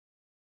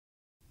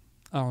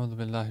أعوذ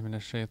بالله من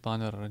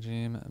الشيطان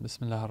الرجيم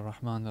بسم الله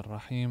الرحمن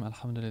الرحيم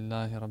الحمد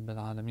لله رب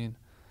العالمين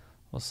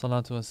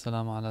والصلاة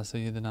والسلام على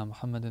سيدنا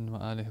محمد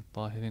وآله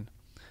الطاهرين.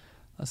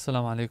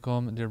 Assalamu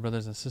alaikum, dear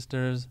brothers and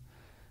sisters,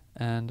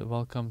 and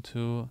welcome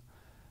to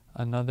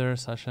another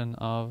session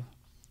of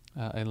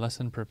a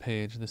lesson per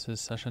page. This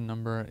is session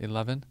number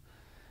 11,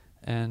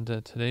 and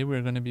today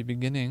we're going to be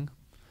beginning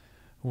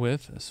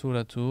with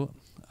Surah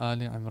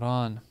Ali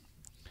Imran.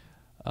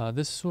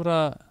 This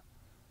surah,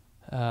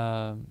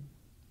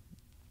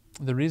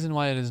 the reason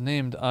why it is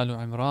named Al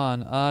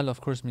Imran, Al of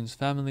course means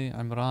family,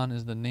 Imran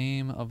is the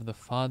name of the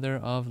father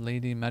of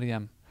Lady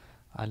Maryam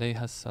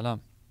alayha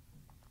salam,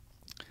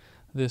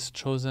 this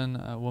chosen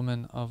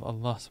woman of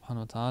Allah subhanahu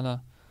wa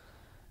ta'ala.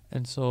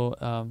 And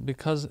so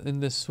because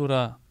in this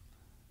surah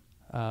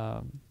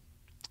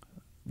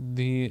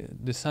the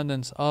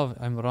descendants of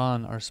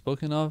Imran are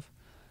spoken of,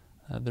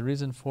 the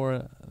reason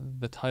for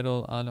the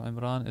title Al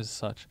Imran is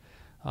such.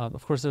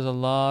 Of course there's a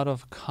lot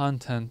of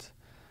content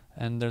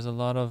and there's a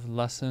lot of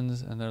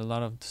lessons and there are a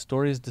lot of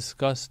stories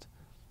discussed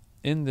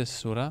in this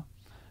surah.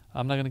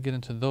 I'm not going to get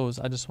into those.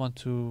 I just want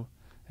to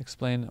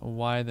explain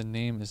why the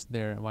name is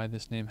there, why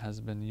this name has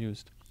been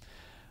used.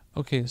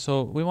 Okay,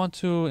 so we want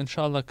to,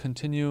 inshallah,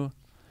 continue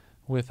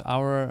with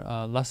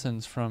our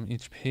lessons from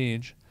each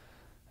page.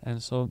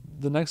 And so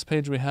the next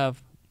page we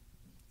have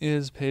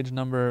is page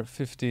number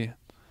 50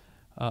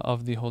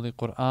 of the Holy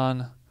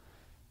Quran.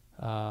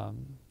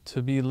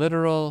 To be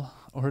literal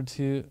or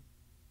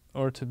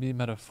to be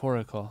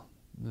metaphorical?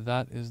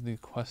 That is the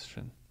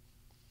question.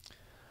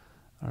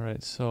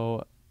 Alright,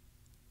 so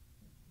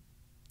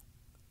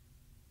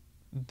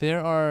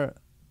there are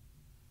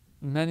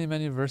many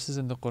verses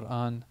in the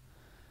Quran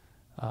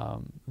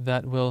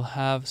that will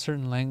have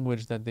certain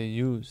language that they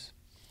use.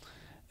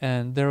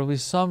 And there will be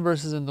some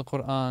verses in the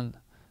Quran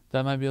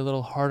that might be a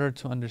little harder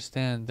to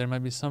understand. There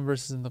might be some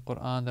verses in the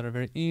Quran that are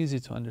very easy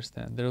to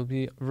understand. There will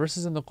be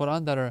verses in the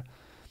Quran that are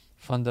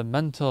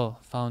fundamental,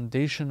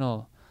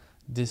 foundational,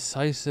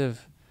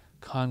 decisive,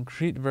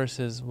 concrete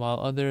verses, while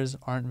others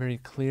aren't very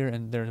clear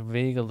and they're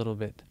vague a little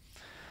bit.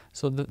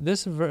 So the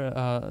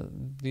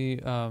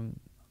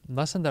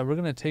lesson that we're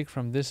going to take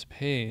from this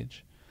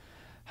page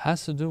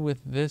has to do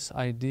with this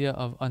idea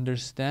of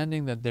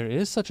understanding that there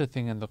is such a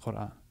thing in the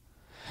Quran,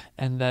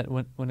 and that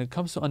when it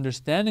comes to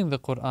understanding the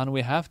Quran,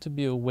 we have to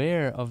be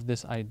aware of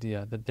this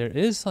idea that there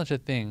is such a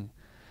thing.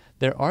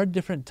 There are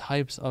different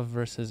types of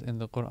verses in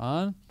the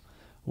Quran.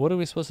 What are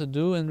we supposed to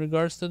do in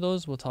regards to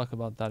those? We'll talk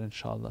about that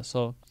inshallah.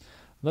 So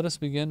let us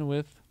begin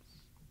with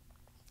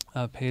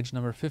page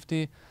number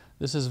 50.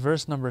 This is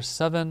verse number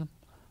 7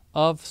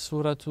 of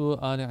Surah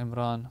Ali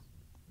Imran.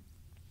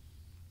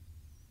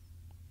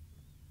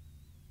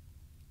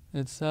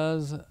 It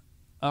says,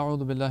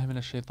 أعوذ بالله من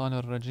الشيطان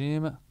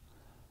الرجيم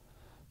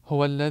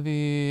هو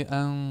الذي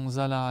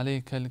أنزل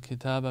عليك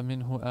الكتاب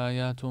منه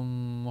آيات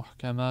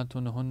محكمات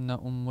هن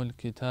أم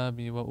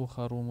الكتاب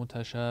وأخر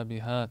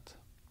متشابهات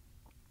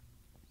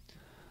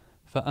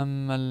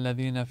فأما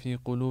الذين في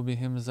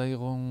قلوبهم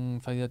زيغ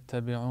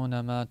فيتبعون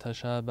ما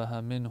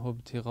تشابه منه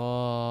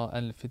ابتغاء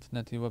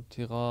الفتنة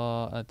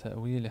وابتغاء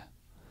تأويله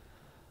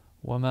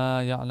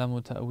وما يعلم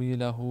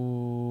تأويله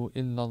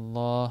إلا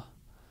الله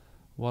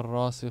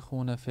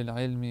والراسخون في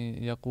العلم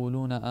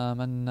يقولون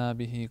آمنا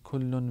به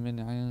كل من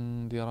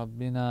عند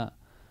ربنا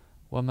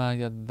وما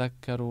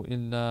يذكر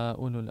إلا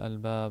أولو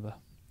الألباب.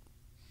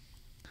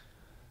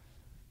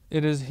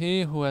 It is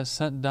He who has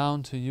sent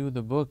down to you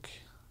the book.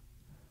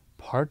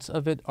 Parts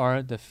of it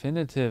are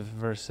definitive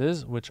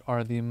verses, which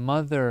are the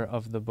mother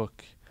of the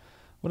book.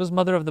 What does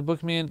mother of the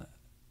book mean?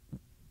 It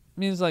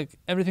means like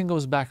everything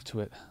goes back to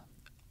it.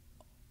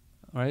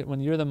 Right?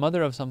 When you're the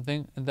mother of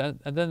something, and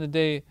at the end of the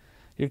day,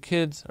 your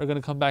kids are going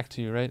to come back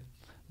to you, right?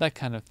 That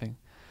kind of thing.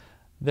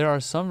 There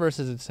are some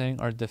verses it's saying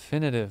are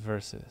definitive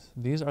verses.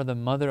 These are the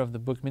mother of the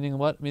book, meaning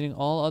what? Meaning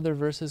all other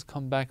verses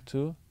come back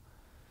to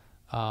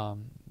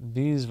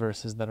these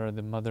verses that are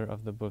the mother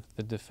of the book,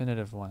 the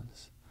definitive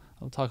ones.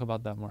 I'll talk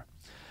about that more.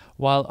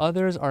 While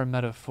others are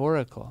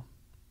metaphorical.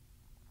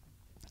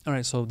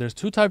 Alright, so there's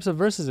two types of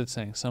verses it's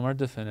saying. Some are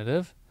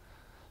definitive,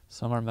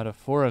 some are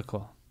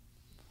metaphorical.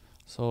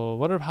 So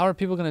how are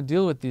people going to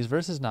deal with these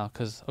verses now?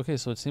 Because, okay,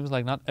 so it seems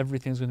like not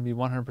everything's going to be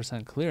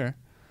 100% clear.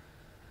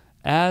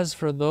 As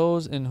for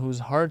those in whose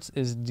hearts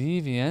is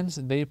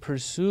deviance, they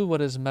pursue what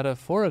is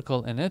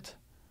metaphorical in it.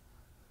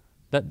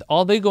 That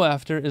all they go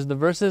after is the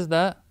verses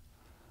that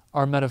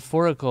are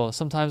metaphorical,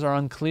 sometimes are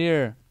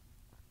unclear.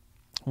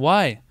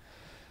 Why?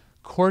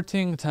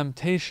 Courting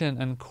temptation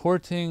and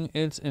courting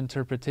its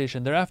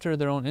interpretation. They're after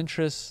their own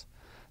interests.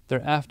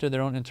 They're after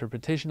their own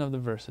interpretation of the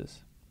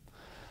verses.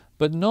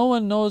 But no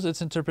one knows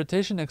its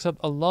interpretation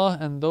except Allah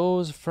and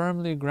those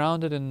firmly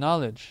grounded in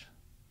knowledge.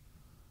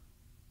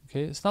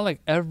 Okay, it's not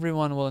like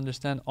everyone will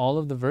understand all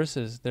of the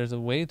verses. There's a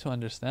way to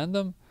understand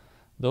them.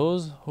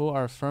 Those who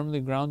are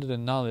firmly grounded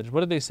in knowledge.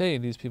 What do they say,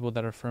 these people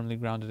that are firmly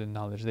grounded in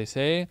knowledge? They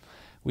say,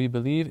 we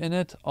believe in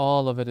it,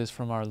 all of it is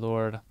from our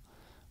Lord.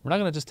 We're not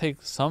going to just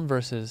take some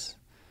verses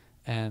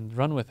and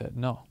run with it.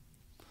 No.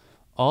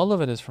 All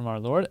of it is from our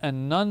Lord,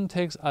 and none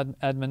takes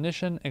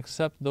admonition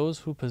except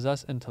those who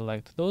possess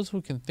intellect. Those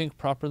who can think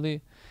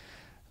properly,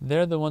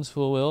 they're the ones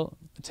who will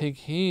take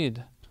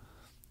heed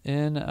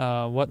in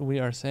what we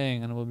are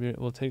saying, and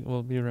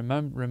will be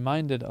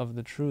reminded of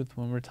the truth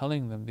when we're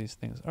telling them these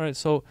things. All right,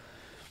 so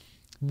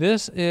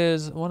this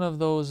is one of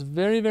those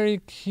very,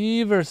 very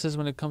key verses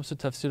when it comes to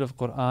tafsir of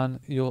Quran.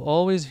 You'll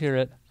always hear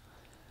it,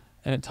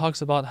 and it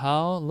talks about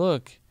how,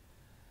 look,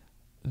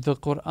 the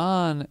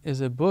Quran is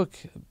a book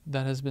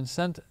that has been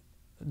sent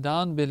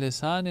down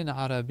bilisanin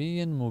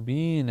Arabiyyin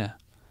mubin.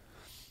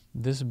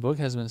 This book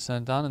has been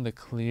sent down in the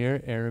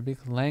clear Arabic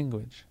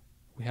language.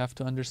 We have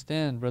to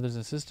understand, brothers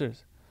and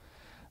sisters,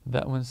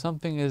 that when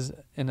something is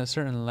in a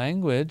certain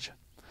language,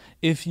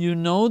 if you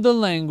know the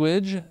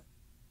language,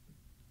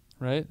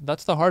 right,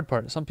 that's the hard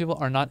part. Some people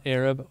are not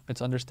Arab,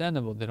 it's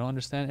understandable. They don't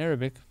understand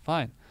Arabic,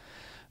 fine.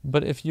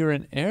 But if you're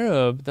an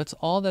Arab, that's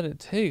all that it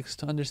takes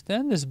to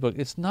understand this book.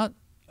 It's not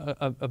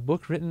a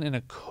book written in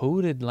a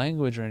coded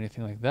language or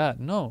anything like that.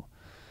 No.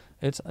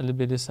 It's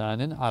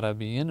al-bilisanin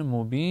Arabiyyin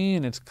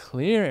mubin. It's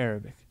clear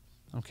Arabic.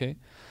 Okay?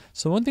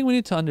 So one thing we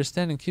need to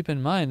understand and keep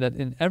in mind that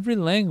in every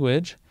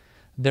language,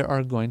 there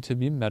are going to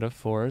be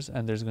metaphors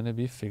and there's going to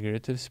be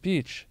figurative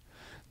speech.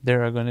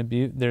 There's going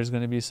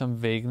to be some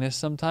vagueness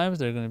sometimes.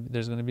 There's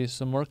going to be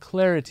some more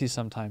clarity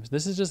sometimes.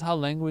 This is just how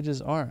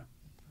languages are.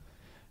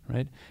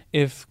 Right?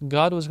 If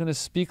God was going to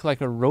speak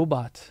like a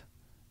robot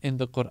in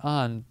the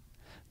Quran,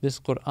 this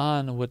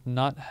Quran would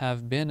not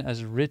have been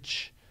as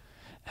rich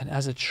and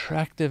as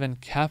attractive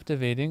and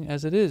captivating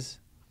as it is.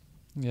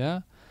 Yeah?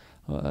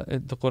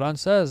 The Quran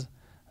says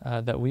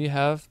that we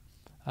have,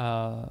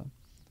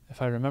 if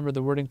I remember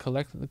the wording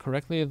correctly,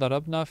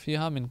 ضَرَبْنَا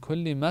فِيهَا مِنْ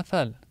كُلِّ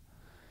مَثَلٍ,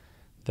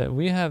 that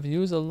we have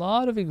used a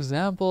lot of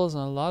examples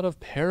and a lot of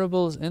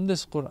parables in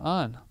this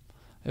Quran,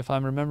 if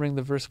I'm remembering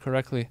the verse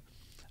correctly.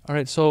 All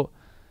right, so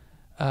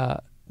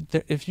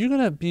if you're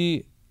going to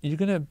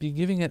be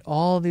giving it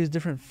all these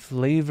different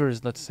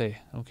flavors, let's say,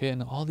 okay,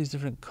 and all these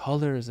different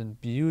colors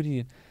and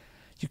beauty.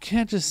 You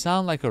can't just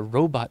sound like a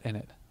robot in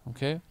it,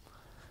 okay?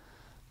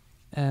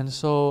 And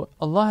so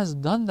Allah has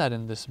done that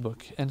in this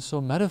book. And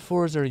so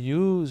metaphors are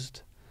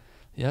used.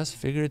 Yes,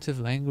 figurative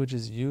language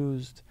is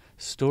used.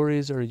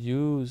 Stories are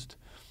used.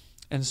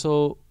 And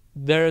so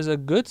there is a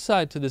good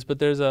side to this, but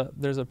there's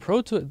a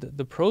pro to it.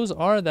 The pros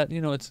are that,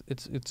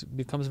 it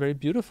becomes very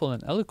beautiful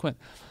and eloquent.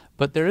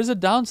 But there is a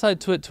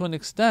downside to it to an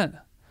extent.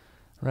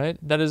 Right?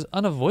 That is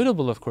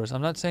unavoidable, of course.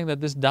 I'm not saying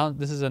that this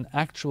is an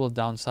actual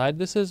downside.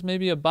 This is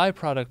maybe a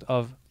byproduct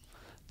of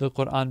the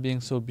Quran being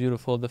so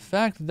beautiful. The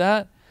fact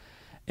that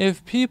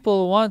if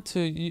people want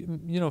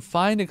to,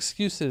 find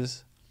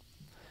excuses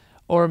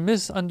or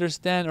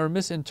misunderstand or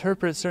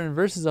misinterpret certain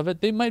verses of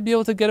it, they might be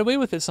able to get away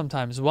with it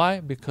sometimes. Why?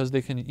 Because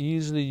they can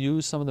easily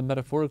use some of the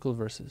metaphorical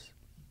verses.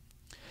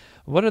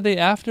 What are they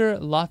after?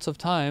 Lots of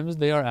times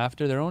they are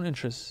after their own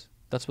interests.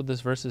 That's what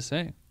this verse is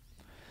saying.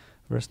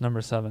 Verse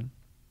number 7.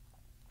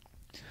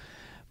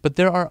 But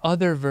there are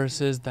other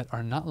verses that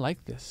are not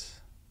like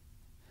this.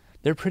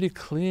 They're pretty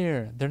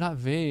clear. They're not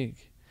vague.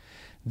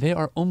 They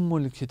are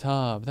Ummul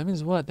Kitab. That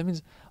means what? That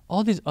means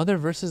all these other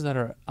verses that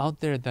are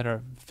out there that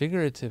are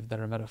figurative, that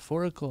are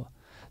metaphorical,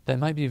 that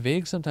might be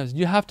vague sometimes,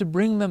 you have to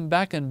bring them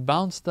back and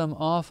bounce them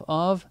off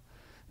of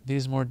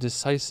these more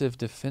decisive,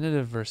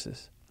 definitive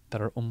verses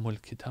that are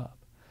Ummul Kitab.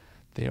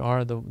 They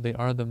are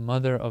the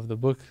mother of the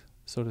book,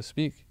 so to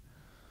speak.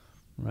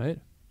 Right?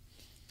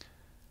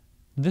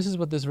 This is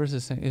what this verse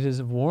is saying. It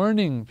is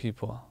warning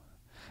people.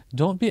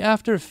 Don't be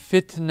after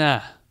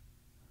fitna.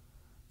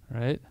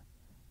 Right?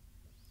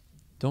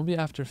 Don't be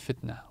after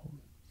fitna.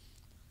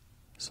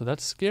 So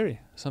that's scary.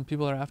 Some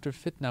people are after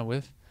fitna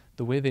with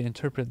the way they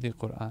interpret the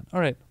Quran. All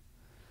right.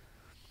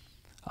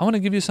 I want to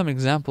give you some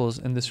examples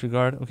in this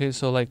regard. Okay,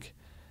 so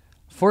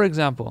for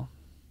example,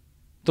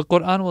 the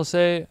Quran will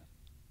say,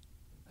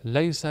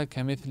 لَيْسَ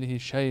كَمِثْلِهِ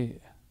شَيْءٍ.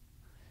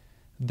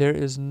 There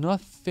is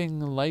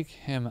nothing like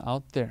him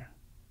out there.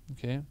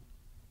 Okay.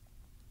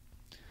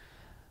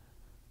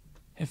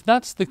 If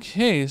that's the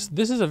case,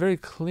 this is a very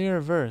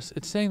clear verse.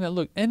 It's saying that,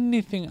 look,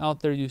 anything out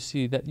there you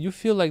see that you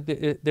feel like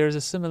there's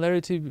a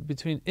similarity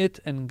between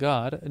it and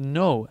God,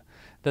 know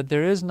that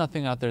there is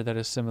nothing out there that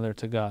is similar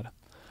to God.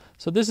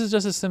 So this is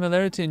just a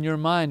similarity in your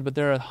mind, but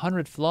there are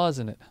 100 flaws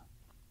in it.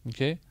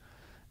 Okay?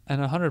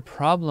 And 100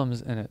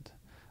 problems in it.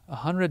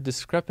 100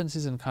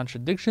 discrepancies and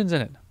contradictions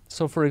in it.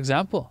 So for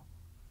example,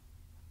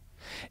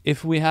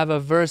 if we have a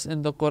verse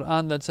in the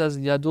Quran that says,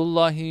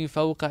 Yadullahi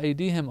fawqa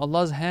aydihim,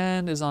 Allah's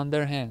hand is on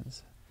their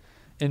hands.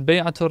 In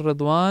Bay'atul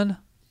Ridwan,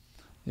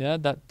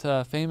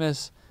 that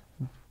famous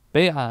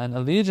bay'ah and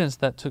allegiance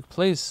that took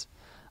place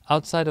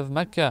outside of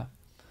Mecca,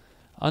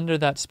 under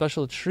that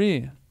special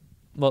tree.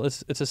 Well,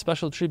 it's a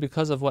special tree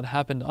because of what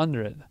happened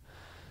under it.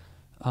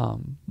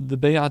 The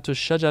Bay'atul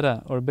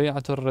Shajara or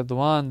Bay'atul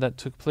Ridwan that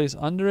took place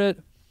under it,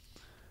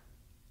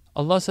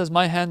 Allah says,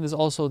 my hand is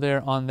also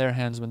there on their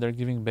hands when they're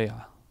giving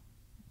bay'ah.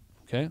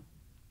 Okay?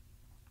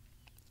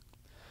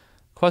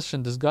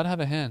 Question, does God have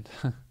a hand?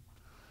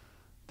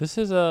 This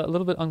is a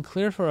little bit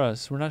unclear for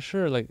us. We're not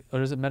sure, like,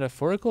 or is it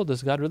metaphorical?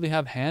 Does God really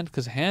have hand?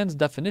 Because hand's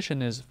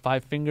definition is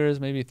 5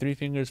 fingers, maybe 3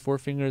 fingers, 4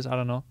 fingers, I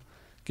don't know,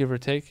 give or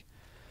take.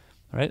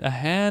 Right? A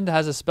hand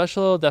has a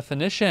special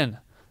definition.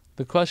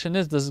 The question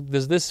is,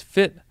 does this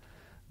fit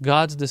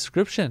God's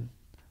description?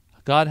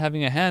 God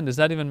having a hand, does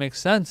that even make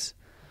sense?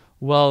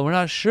 Well, we're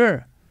not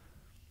sure.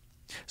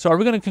 So are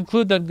we going to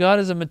conclude that God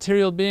is a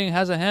material being,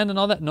 has a hand and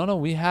all that? No,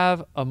 we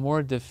have a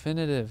more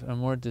definitive, a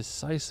more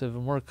decisive, a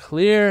more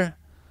clear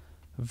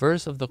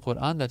verse of the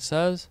Quran that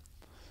says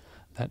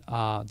that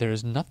there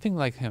is nothing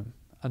like Him.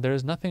 There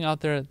is nothing out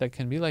there that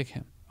can be like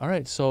Him. All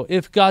right, so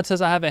if God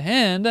says, I have a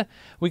hand,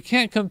 we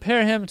can't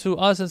compare Him to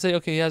us and say,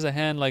 okay, He has a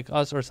hand like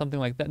us or something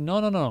like that.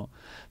 No.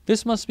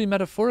 This must be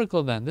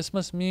metaphorical then. This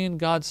must mean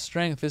God's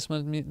strength.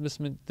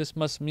 This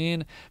must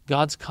mean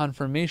God's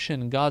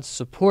confirmation, God's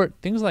support,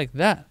 things like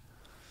that.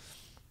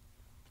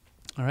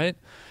 All right?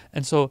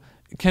 And so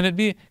can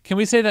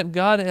we say that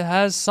God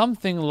has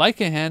something like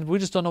a hand, we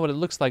just don't know what it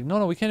looks like?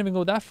 No, we can't even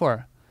go that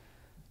far.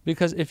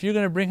 Because if you're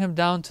going to bring Him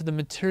down to the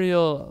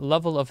material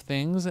level of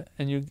things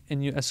and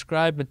you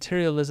ascribe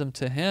materialism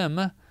to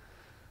Him,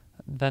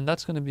 then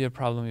that's going to be a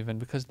problem even,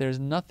 because there's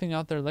nothing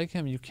out there like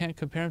Him. You can't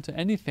compare Him to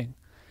anything.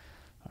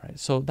 All right,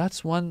 so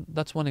that's one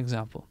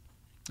example.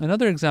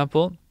 Another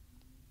example,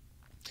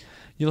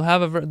 you'll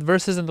have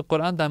verses in the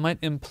Quran that might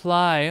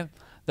imply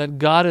that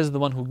God is the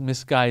one who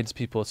misguides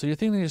people. So you're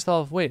thinking to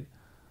yourself, wait,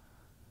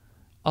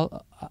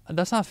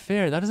 that's not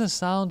fair. That doesn't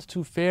sound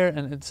too fair,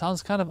 and it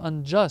sounds kind of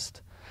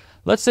unjust.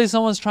 Let's say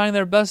someone's trying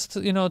their best,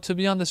 to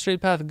be on the straight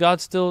path. God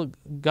still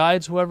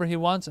guides whoever He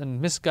wants and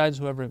misguides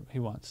whoever He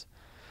wants.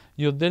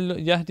 يَهْدِ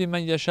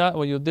مَنْ يَشَاءُ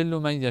وَيُضِلُّ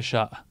مَنْ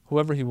يَشَاءُ.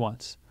 Whoever He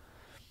wants.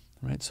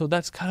 Right? So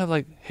that's kind of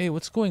like, hey,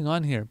 what's going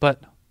on here?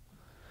 But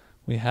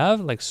we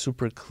have like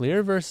super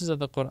clear verses of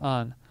the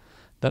Quran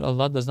that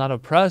Allah does not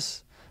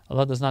oppress,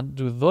 Allah does not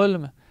do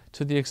dhulm,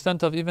 to the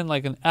extent of even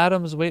like an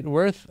atom's weight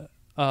worth,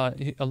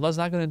 Allah's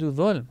not going to do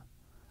dhulm.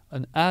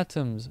 An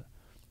atom's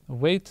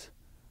weight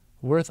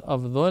worth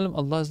of dhulm,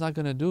 Allah is not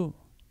going to do.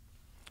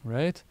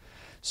 Right?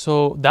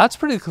 So that's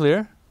pretty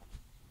clear.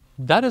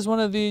 That is one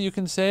of the, you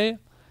can say,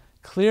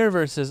 clear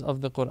verses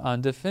of the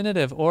Quran,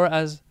 definitive, or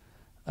as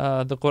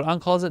the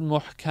Quran calls it,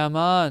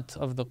 muhkamat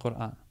of the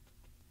Quran.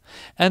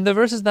 And the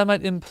verses that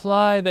might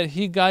imply that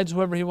He guides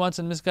whoever He wants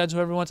and misguides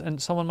whoever He wants, and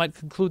someone might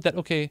conclude that,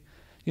 okay,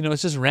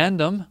 it's just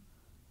random.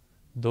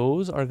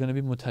 Those are going to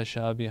be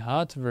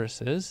mutashabihat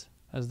verses,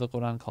 as the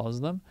Quran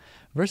calls them.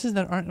 Verses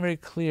that aren't very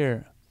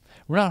clear.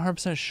 We're not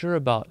 100% sure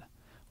about.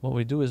 What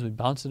we do is we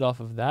bounce it off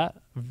of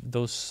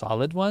those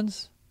solid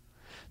ones.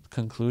 The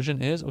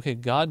conclusion is, okay,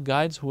 God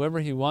guides whoever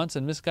He wants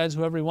and misguides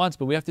whoever He wants,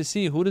 but we have to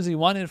see, who does He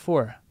want it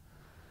for?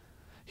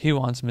 He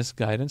wants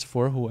misguidance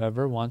for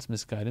whoever wants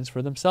misguidance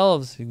for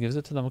themselves. He gives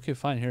it to them. Okay,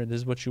 fine, here,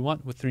 this is what you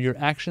want. Through your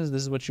actions,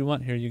 this is what you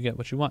want. Here, you get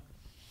what you want.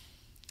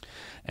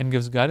 And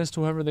gives guidance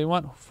to whoever they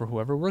want, for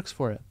whoever works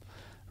for it.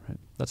 Right?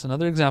 That's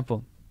another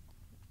example.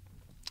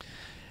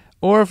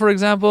 Or, for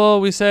example,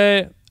 we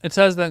say, it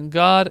says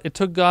that it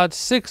took God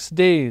 6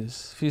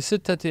 days, fi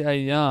sittati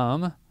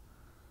ayyam.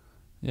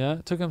 Yeah,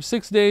 it took Him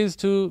 6 days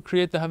to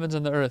create the heavens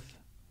and the earth.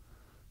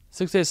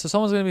 6 days. So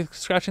someone's going to be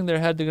scratching their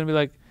head. They're going to be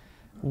like,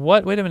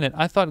 what? Wait a minute.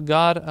 I thought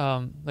God,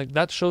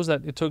 that shows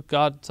that it took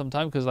God some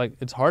time, because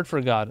it's hard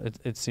for God,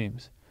 it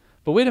seems.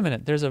 But wait a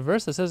minute. There's a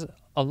verse that says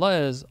Allah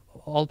is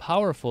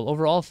all-powerful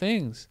over all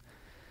things.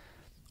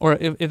 Or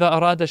إِذَا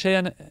أَرَادَ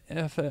شَيْئًا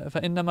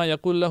فَإِنَّمَا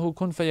يَقُولُ لَهُ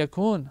كُنْ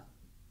فَيَكُونُ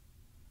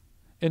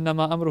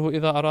إِنَّمَا أَمْرُهُ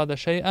إِذَا أَرَادَ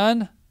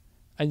شَيْئًا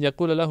أَنْ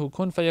يَقُولَ لَهُ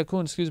كُنْ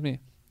فَيَكُونُ.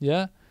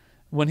 Yeah?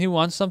 When He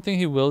wants something,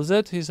 He wills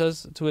it. He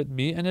says to it,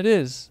 be, and it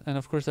is. And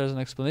of course, there's an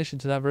explanation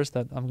to that verse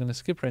that I'm going to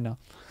skip right now.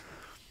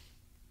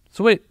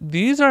 So wait,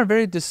 these are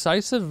very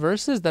decisive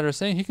verses that are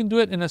saying He can do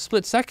it in a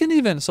split second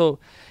even. So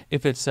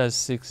if it says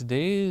 6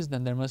 days,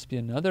 then there must be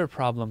another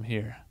problem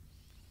here.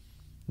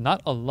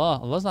 Not Allah.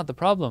 Allah's not the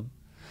problem.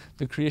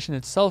 The creation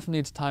itself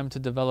needs time to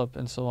develop,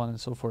 and so on and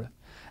so forth.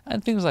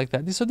 And things like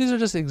that. So these are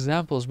just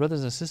examples,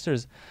 brothers and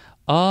sisters,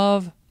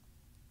 of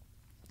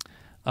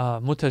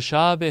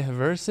mutashabih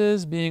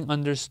verses being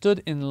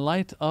understood in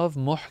light of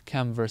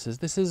muhkam verses.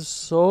 This is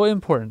so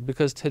important,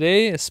 because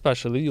today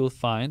especially you'll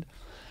find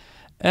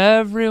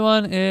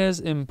everyone is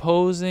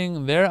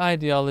imposing their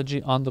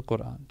ideology on the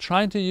Quran,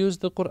 trying to use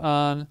the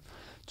Quran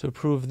to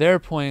prove their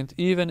point,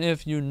 even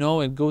if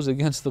it goes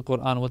against the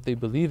Quran, what they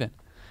believe in.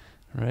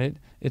 Right?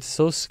 It's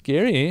so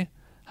scary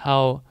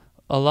how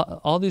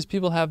all these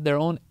people have their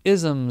own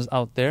isms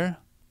out there,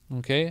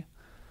 okay?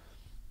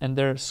 And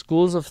their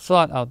schools of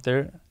thought out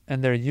there,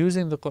 and they're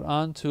using the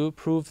Quran to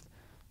prove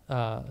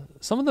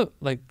some of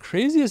the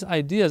craziest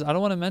ideas. I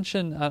don't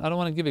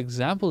want to give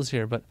examples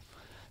here, but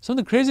some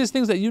of the craziest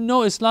things that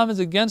Islam is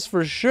against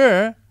for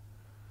sure,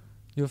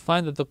 you'll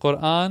find that the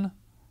Quran,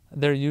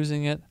 they're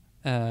using it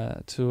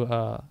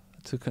to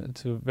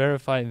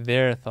verify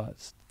their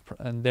thoughts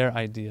and their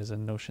ideas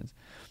and notions.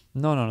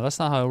 No, that's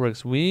not how it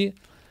works. We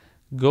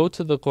go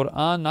to the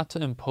Quran not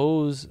to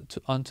impose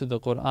onto the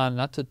Quran,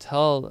 not to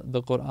tell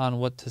the Quran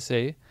what to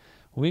say.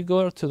 We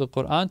go to the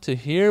Quran to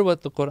hear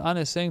what the Quran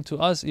is saying to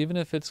us, even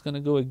if it's going to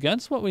go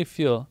against what we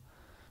feel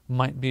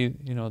might be,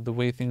 the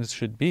way things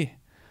should be.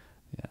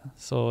 Yeah.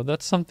 So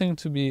that's something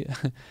to be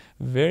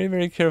very,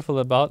 very careful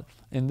about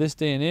in this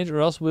day and age, or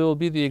else we will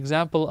be the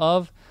example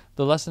of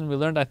the lesson we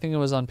learned, I think it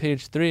was on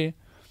page 3,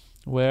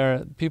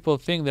 where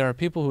there are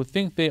people who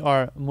think they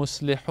are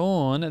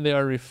muslihun, they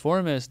are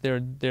reformists,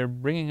 they're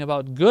bringing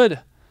about good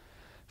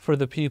for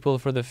the people,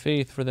 for the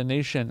faith, for the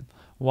nation,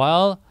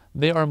 while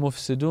they are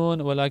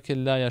mufsidun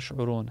walakin la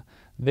yash'urun.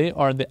 They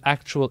are the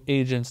actual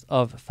agents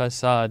of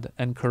fasad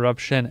and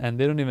corruption, and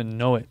they don't even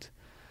know it.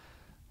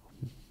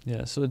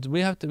 Yeah, so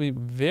we have to be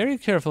very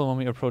careful when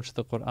we approach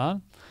the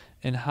Quran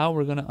and how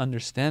we're going to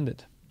understand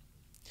it.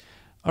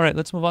 All right,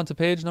 let's move on to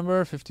page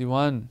number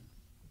 51.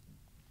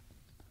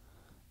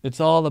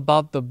 It's all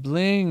about the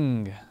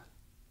bling.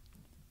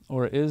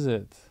 Or is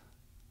it?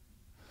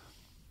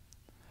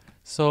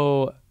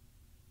 So,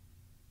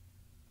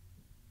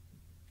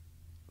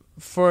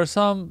 for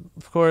some,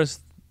 of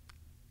course,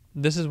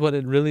 this is what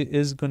it really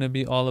is going to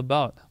be all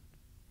about.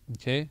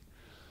 Okay?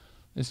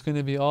 It's going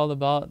to be all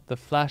about the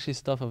flashy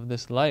stuff of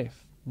this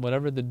life.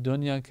 Whatever the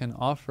dunya can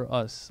offer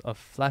us of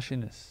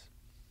flashiness.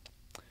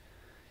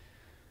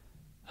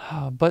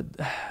 But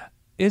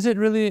is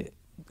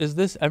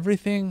this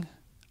everything?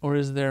 Or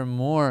is there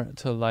more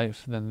to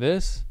life than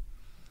this?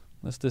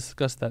 Let's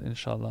discuss that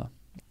inshallah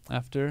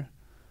after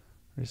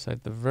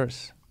recite the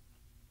verse.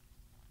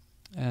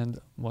 And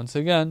once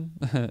again,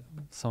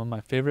 some of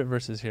my favorite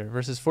verses here.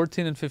 Verses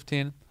 14 and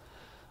 15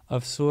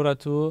 of Surah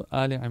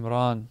Ali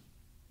Imran.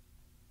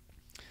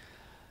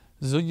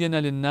 زين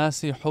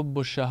للناس حب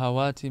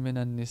الشهوات من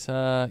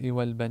النساء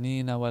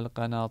والبنين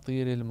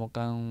والقناطير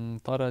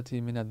المقنطرة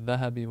من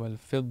الذهب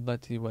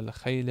والفضة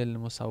والخيل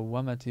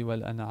المسومة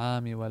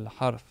والأنعام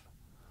والحرث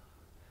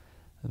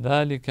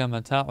ذلك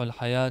متاع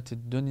الحياة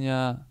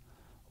الدنيا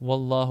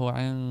والله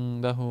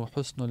عنده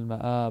حسن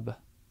المآب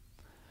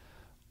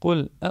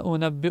قل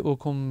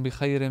أنبئكم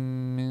بخير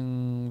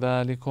من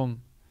ذلكم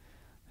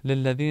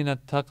للذين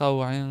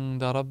اتقوا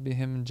عند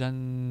ربهم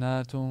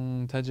جنات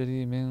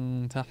تجري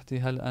من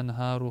تحتها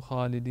الأنهار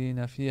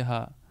خالدين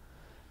فيها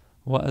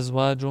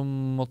وأزواج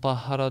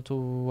مطهرة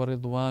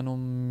ورضوان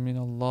من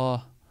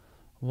الله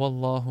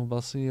والله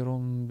بصير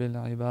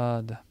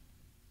بالعباد.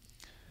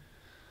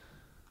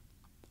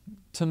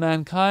 To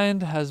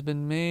mankind has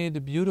been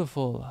made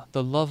beautiful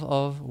the love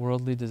of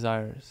worldly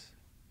desires.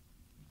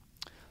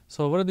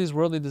 So what are these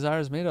worldly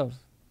desires made of?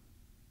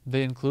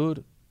 They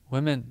include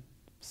women,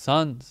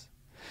 sons,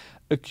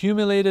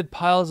 accumulated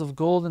piles of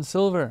gold and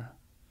silver,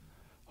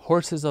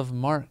 horses of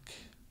mark,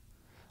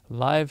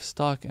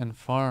 livestock and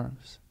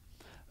farms.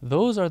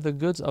 Those are the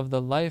goods of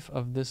the life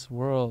of this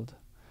world,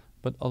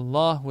 but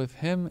Allah with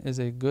Him is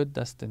a good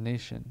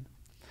destination.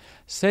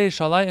 Say,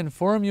 shall I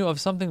inform you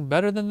of something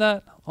better than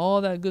that?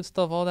 All that good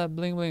stuff, all that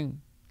bling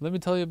bling. Let me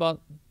tell you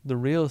about the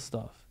real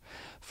stuff.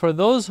 For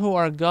those who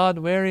are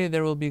God-wary,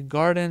 there will be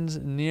gardens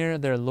near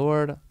their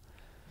Lord,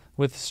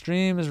 with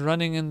streams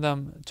running in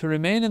them, to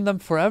remain in them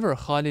forever,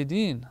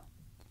 khalidin.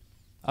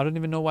 I don't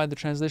even know why the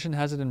translation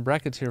has it in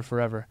brackets here,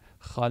 forever.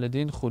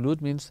 Khalidin,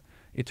 khulud means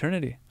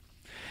eternity.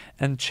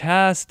 And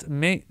chaste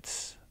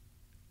mates,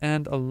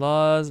 and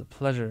Allah's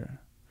pleasure.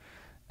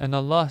 And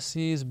Allah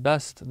sees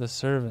best the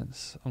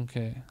servants.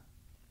 Okay.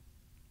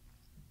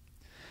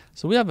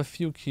 So we have a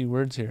few key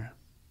words here.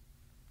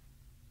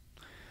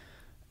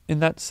 In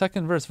that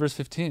second verse, verse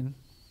 15,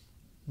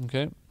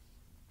 okay,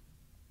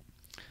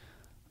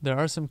 there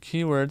are some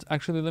key words.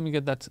 Actually, let me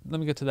get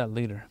to that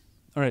later.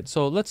 All right,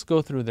 so let's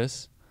go through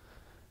this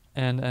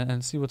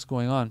and see what's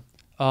going on.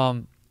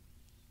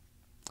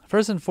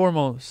 First and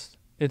foremost,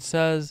 it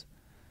says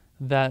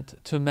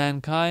that to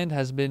mankind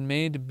has been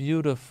made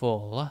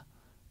beautiful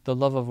the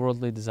love of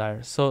worldly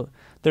desires. So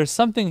there's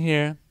something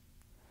here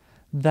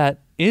that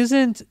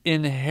isn't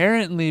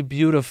inherently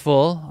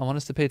beautiful. I want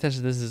us to pay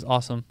attention. This is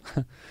awesome.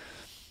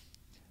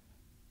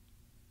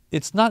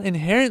 It's not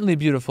inherently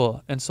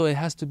beautiful, and so it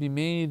has to be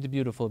made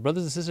beautiful.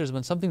 Brothers and sisters,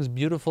 when something's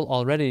beautiful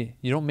already,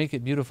 you don't make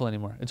it beautiful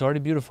anymore. It's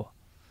already beautiful,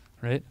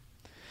 right?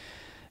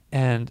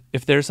 And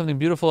if there's something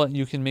beautiful,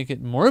 you can make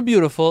it more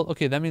beautiful.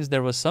 Okay, that means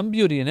there was some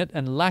beauty in it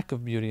and lack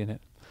of beauty in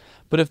it.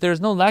 But if there's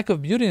no lack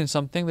of beauty in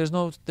something, it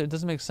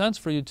doesn't make sense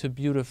for you to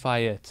beautify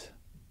it.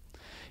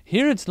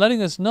 Here it's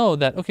letting us know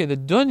that, okay, the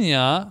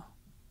dunya,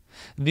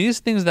 these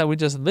things that we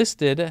just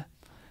listed,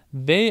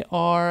 they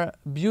are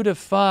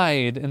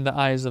beautified in the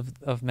eyes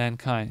of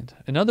mankind.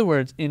 In other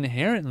words,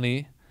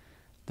 inherently,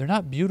 they're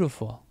not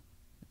beautiful.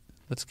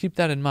 Let's keep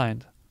that in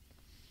mind.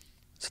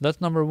 So that's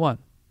number one.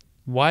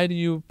 Why do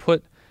you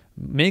put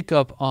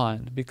makeup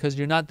on? Because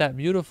you're not that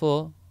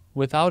beautiful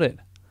without it,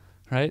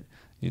 right?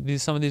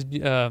 Some of these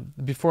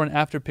before and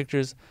after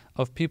pictures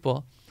of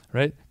people,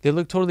 right? They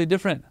look totally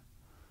different.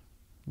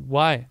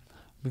 Why?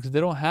 Because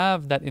they don't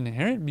have that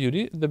inherent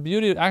beauty. The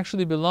beauty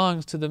actually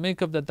belongs to the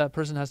makeup that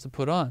person has to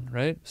put on,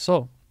 right?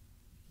 So,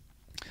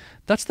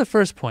 that's the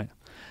first point.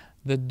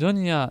 The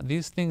dunya,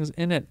 these things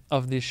in it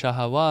of the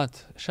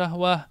shahawat.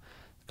 Shahwa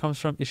comes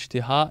from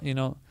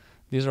ishtiha,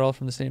 these are all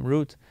from the same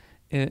root.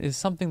 is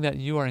something that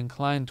you are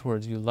inclined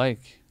towards, you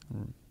like,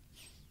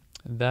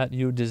 that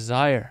you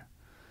desire.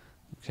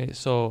 Okay,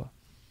 so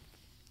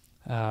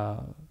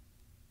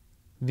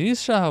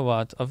these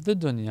shahawat of the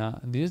dunya,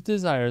 these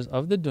desires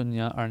of the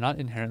dunya are not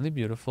inherently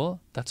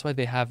beautiful. That's why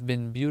they have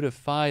been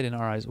beautified in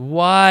our eyes.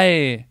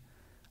 Why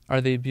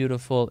are they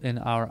beautiful in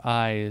our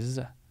eyes?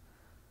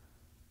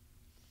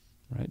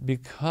 Right?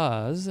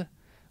 Because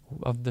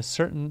of the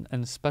certain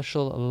and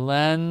special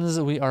lens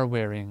we are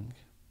wearing.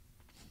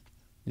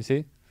 You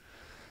see?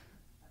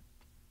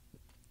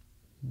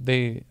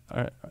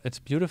 It's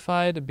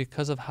beautified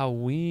because of how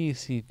we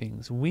see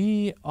things.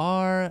 We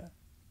are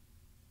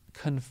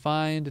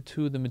confined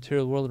to the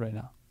material world right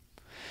now.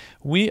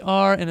 We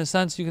are, in a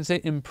sense, you can say,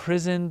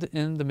 imprisoned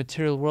in the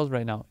material world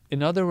right now.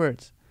 In other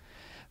words,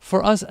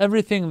 for us,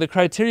 everything, the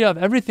criteria of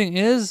everything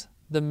is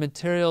the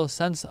material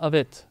sense of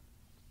it,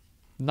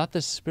 not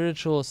the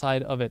spiritual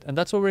side of it. And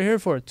that's what we're here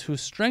for, to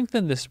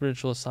strengthen the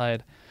spiritual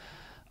side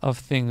of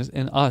things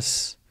in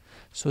us,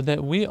 so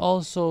that we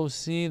also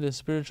see the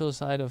spiritual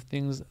side of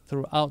things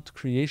throughout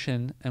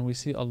creation, and we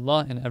see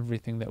Allah in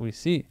everything that we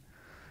see.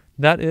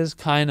 That is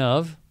kind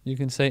of, you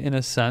can say, in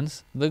a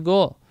sense, the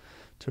goal,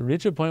 to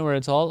reach a point where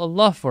it's all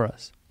Allah for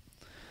us.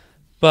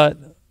 But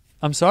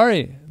I'm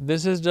sorry,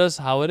 this is just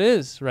how it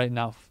is right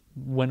now.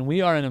 When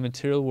we are in a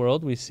material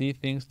world, we see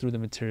things through the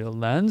material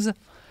lens.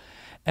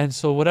 And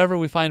so whatever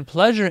we find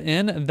pleasure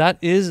in, that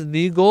is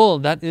the goal,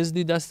 that is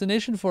the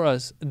destination for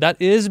us,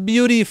 that is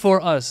beauty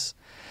for us.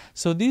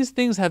 So these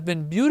things have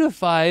been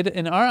beautified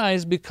in our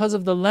eyes because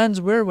of the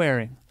lens we're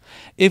wearing.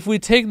 If we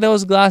take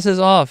those glasses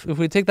off, if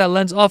we take that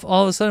lens off,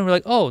 all of a sudden we're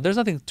like, oh, there's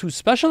nothing too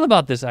special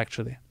about this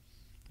actually.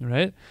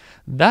 Right?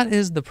 That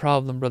is the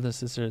problem,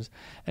 brothers and sisters.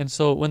 And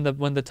so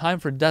when the time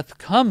for death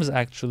comes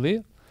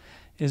actually,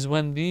 is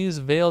when these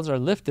veils are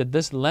lifted,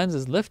 this lens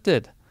is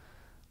lifted.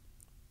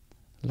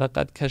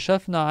 لَقَدْ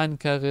كَشَفْنَا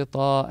عَنْكَ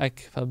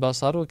غِطَاءَكَ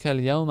فَبَصَرُكَ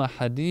الْيَوْمَ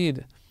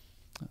حَدِيدٌ.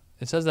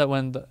 It says that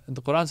when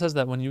the Quran says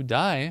that when you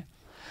die,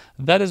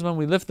 that is when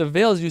we lift the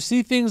veils, you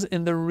see things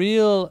in the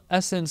real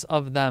essence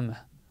of them,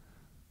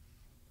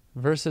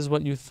 versus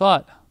what you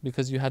thought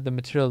because you had the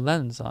material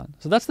lens on.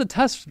 So that's the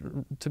test,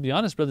 to be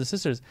honest, brothers and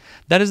sisters.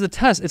 That is the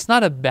test. It's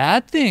not a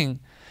bad thing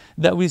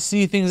that we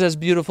see things as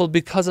beautiful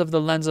because of the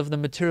lens of the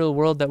material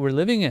world that we're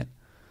living in.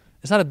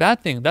 It's not a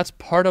bad thing. That's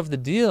part of the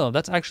deal.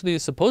 That's actually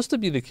supposed to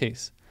be the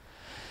case.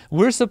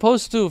 We're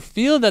supposed to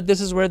feel that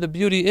this is where the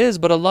beauty is,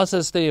 but Allah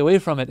says stay away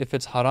from it if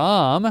it's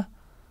haram.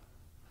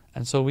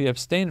 And so we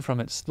abstain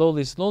from it.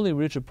 Slowly, slowly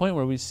we reach a point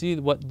where we see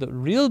what the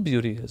real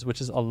beauty is,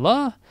 which is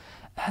Allah,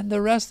 and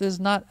the rest is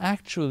not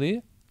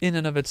actually, in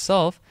and of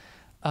itself,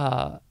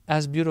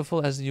 as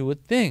beautiful as you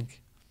would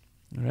think.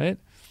 Right?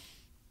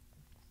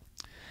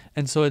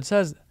 And so it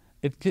says,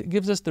 it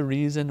gives us the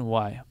reason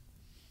why.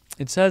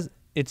 It says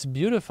it's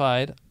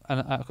beautified, and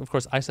of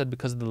course I said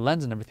because of the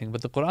lens and everything,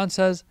 but the Quran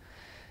says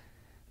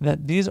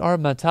that these are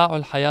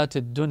mata'ul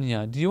hayatid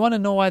dunya. Do you want to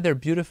know why they're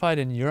beautified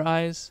in your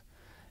eyes,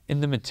 in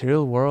the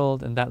material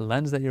world, and that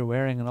lens that you're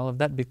wearing and all of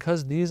that?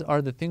 Because these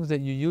are the things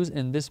that you use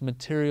in this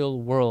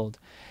material world.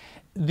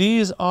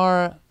 These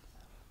are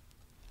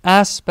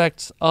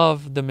aspects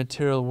of the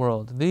material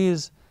world.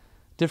 These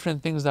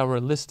different things that were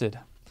listed,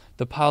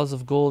 the piles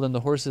of gold and the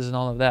horses and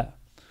all of that,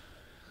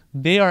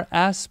 they are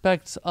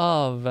aspects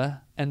of,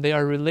 and they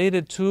are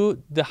related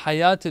to the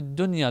hayat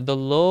dunya, the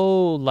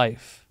low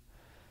life,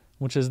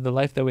 which is the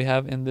life that we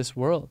have in this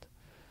world.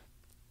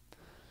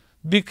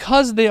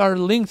 Because they are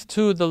linked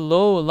to the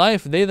low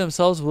life, they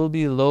themselves will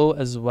be low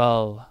as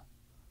well.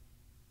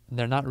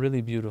 They're not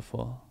really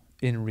beautiful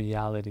in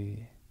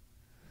reality.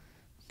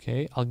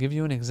 Okay, I'll give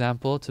you an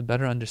example to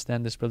better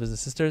understand this, brothers and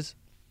sisters.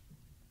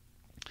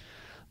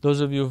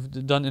 Those of you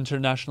who've done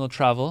international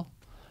travel,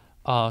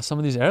 some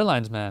of these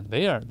airlines, man,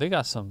 they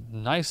got some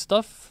nice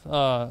stuff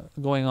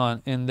going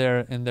on in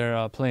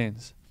their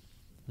planes,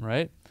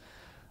 right?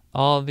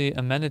 All the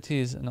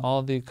amenities and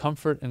all the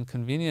comfort and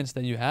convenience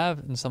that you have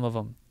in some of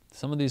them.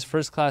 Some of these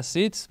first class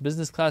seats,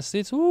 business class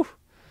seats, whoo,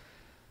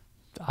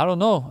 I don't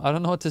know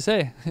what to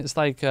say. It's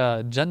like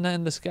Jannah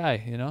in the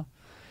sky, you know.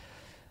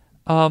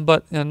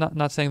 But you know,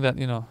 not saying that,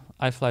 you know,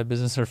 I fly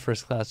business or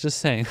first class. Just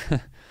saying,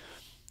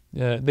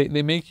 yeah,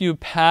 they make you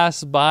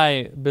pass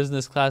by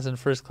business class and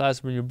first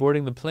class when you're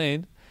boarding the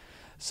plane,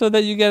 so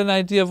that you get an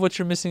idea of what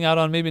you're missing out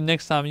on. Maybe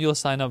next time you'll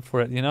sign up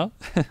for it, you know.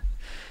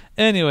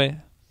 Anyway,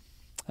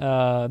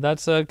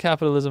 that's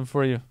capitalism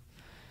for you.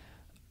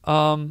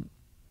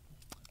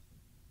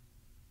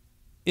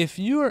 If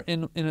you are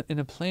in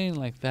a plane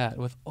like that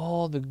with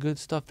all the good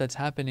stuff that's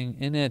happening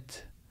in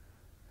it,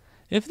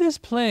 if this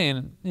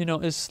plane, you know,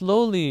 is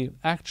slowly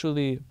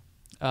actually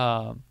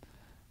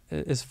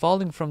is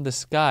falling from the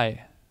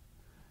sky,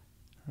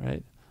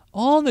 right?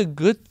 All the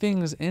good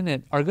things in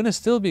it are going to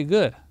still be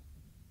good.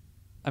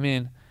 I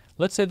mean,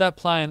 let's say that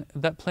plane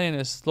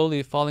is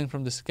slowly falling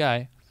from the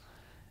sky,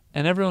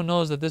 and everyone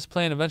knows that this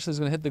plane eventually is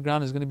going to hit the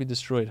ground and is going to be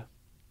destroyed.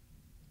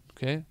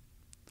 Okay?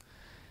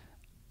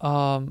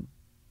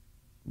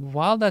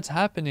 while that's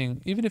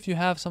happening, even if you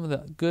have some of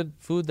the good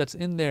food that's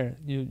in there,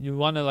 you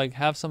want to like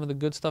have some of the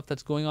good stuff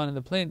that's going on in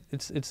the plane.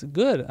 It's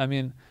good. I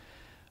mean,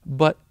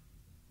 but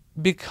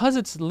because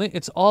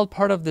it's all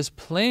part of this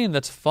plane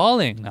that's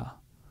falling now,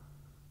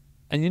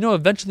 and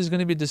eventually it's going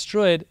to be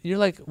destroyed. You're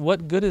like,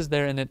 what good is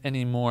there in it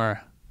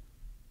anymore?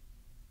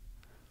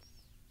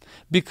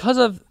 Because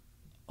of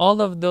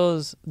all of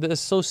those, the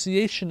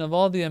association of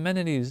all the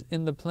amenities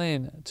in the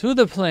plane to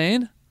the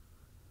plane,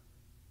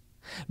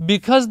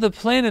 because the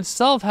plane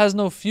itself has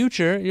no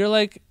future, you're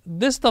like,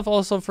 this stuff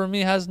also for me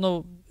has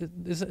no,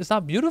 it's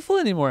not beautiful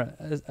anymore.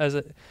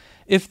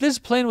 If this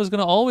plane was going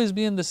to always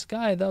be in the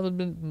sky, that would have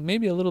been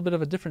maybe a little bit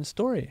of a different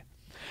story.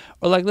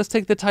 Or like, let's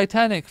take the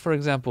Titanic, for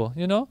example,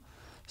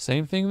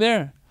 same thing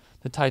there.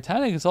 The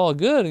Titanic is all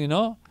good,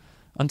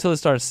 until it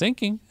starts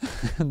sinking.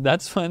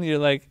 That's when you're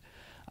like,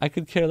 I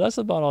could care less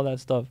about all that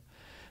stuff.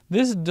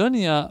 This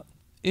dunya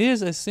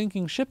is a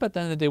sinking ship at the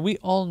end of the day. We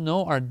all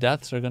know our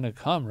deaths are going to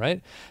come,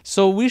 right?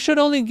 So we should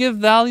only give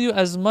value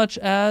as much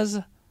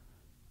as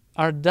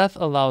our death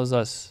allows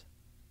us,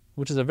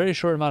 which is a very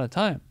short amount of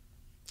time.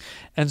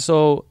 And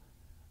so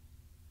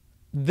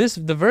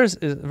verse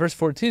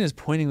 14 is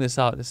pointing this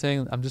out. It's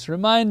saying, I'm just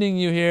reminding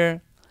you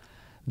here,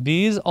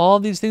 all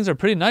these things are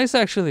pretty nice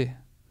actually,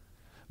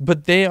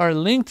 but they are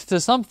linked to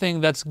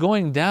something that's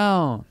going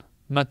down.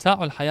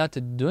 Mata'ul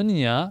hayat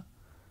dunya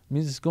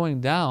means it's going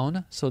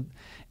down. So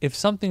if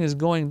something is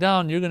going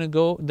down, you're going to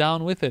go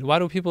down with it. Why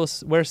do people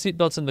wear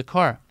seatbelts in the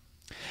car?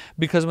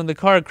 Because when the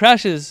car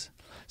crashes,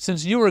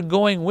 since you were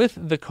going with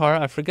the car,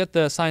 I forget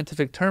the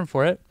scientific term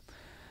for it,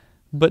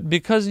 but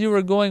because you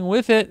were going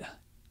with it,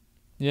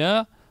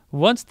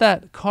 once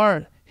that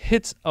car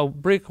hits a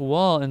brick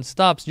wall and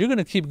stops, you're going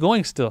to keep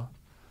going still,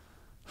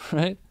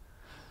 right?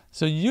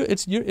 So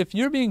if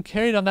you're being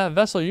carried on that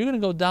vessel, you're going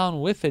to go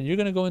down with it. You're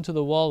going to go into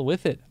the wall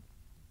with it.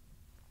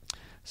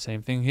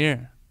 Same thing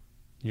here.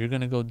 You're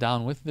going to go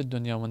down with the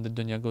dunya when the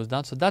dunya goes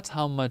down. So that's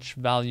how much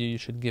value you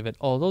should give it.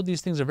 Although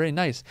these things are very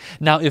nice.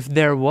 Now, if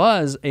there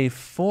was an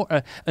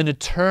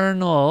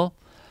eternal,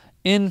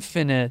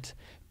 infinite,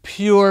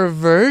 pure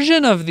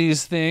version of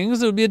these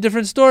things, it would be a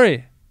different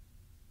story.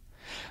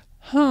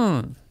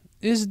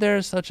 Is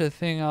there such a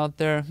thing out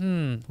there?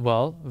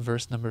 Well,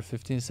 verse number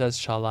 15 says,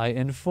 shall I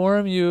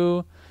inform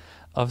you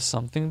of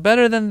something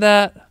better than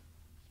that?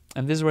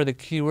 And this is where the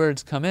key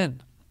words come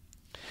in.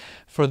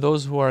 For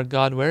those who are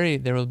God-weary,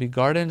 there will be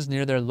gardens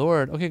near their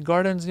Lord. Okay,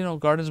 gardens,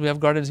 gardens, we have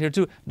gardens here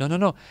too.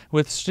 No.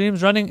 With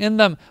streams running in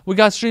them. We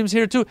got streams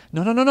here too.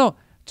 No.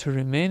 To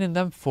remain in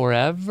them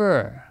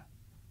forever.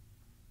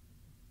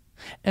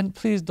 And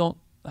please don't,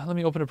 let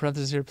me open a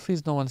parenthesis here.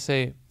 Please no one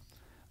say,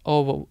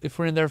 oh, well, if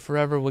we're in there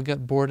forever, we'll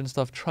get bored and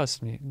stuff.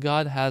 Trust me,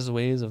 God has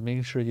ways of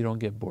making sure you don't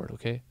get bored,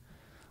 okay?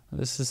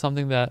 This is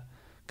something that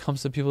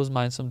comes to people's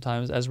minds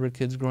sometimes. As we're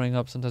kids growing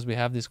up, sometimes we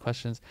have these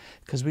questions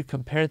because we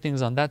compare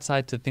things on that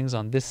side to things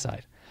on this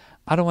side.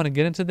 I don't want to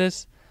get into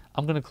this.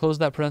 I'm going to close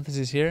that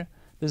parenthesis here.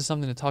 This is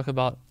something to talk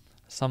about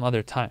some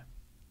other time.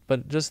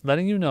 But just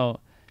letting you know,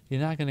 you're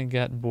not going to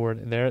get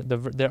bored.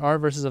 There are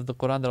verses of the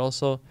Quran that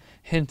also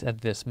hint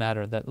at this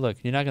matter, that look,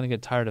 you're not going to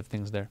get tired of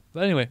things there.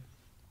 But anyway,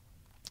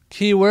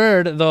 key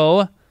word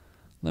though,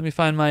 let me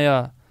find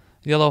my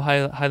yellow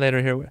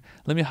highlighter here.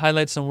 Let me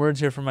highlight some words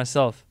here for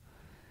myself.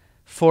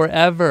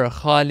 Forever,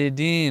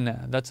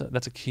 khalidin.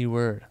 That's a key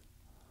word.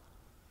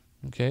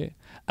 Okay.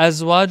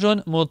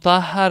 Azwajun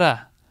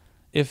mutahhara.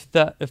 If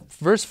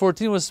verse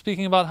 14 was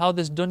speaking about how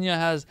this dunya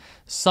has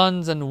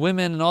sons and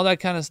women and all that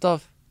kind of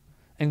stuff,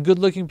 and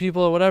good-looking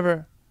people or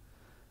whatever,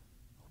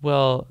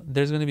 well,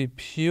 there's going to be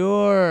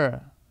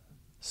pure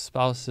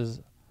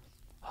spouses,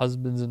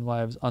 husbands and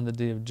wives on the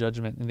day of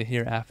judgment in the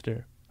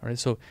hereafter. All right.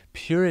 So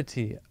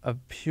purity, a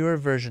pure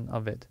version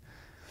of it.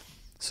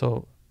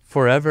 So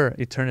forever,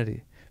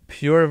 eternity.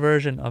 Pure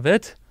version of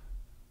it.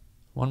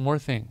 One more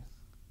thing,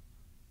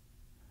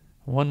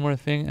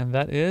 and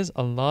that is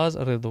Allah's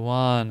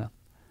ridwan,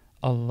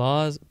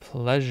 Allah's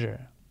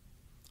pleasure.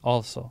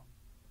 Also,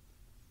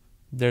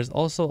 there's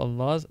also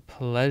Allah's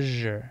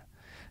pleasure.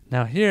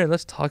 Now here,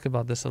 let's talk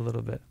about this a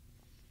little bit.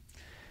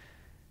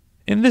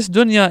 In this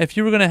dunya, if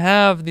you were going to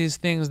have these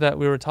things that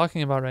we were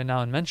talking about right now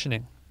and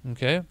mentioning,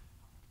 okay,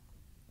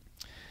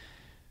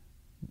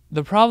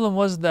 the problem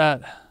was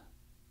that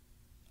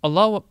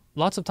Allah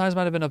lots of times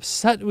might have been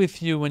upset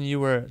with you when you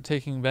were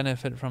taking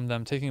benefit from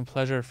them, taking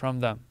pleasure from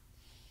them.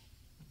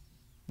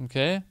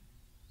 Okay?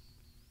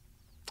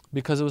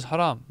 Because it was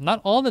haram.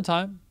 Not all the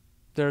time.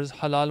 There's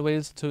halal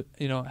ways to,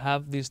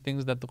 have these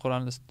things that the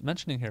Quran is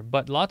mentioning here.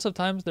 But lots of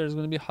times there's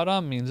going to be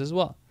haram means as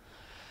well.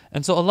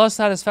 And so Allah's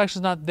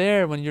satisfaction is not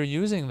there when you're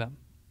using them.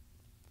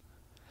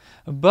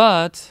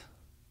 But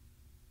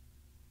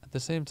at the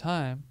same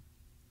time,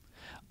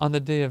 on the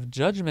day of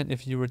judgment,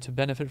 if you were to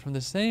benefit from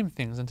the same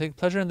things and take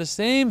pleasure in the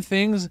same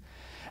things,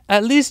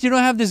 at least you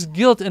don't have this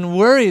guilt and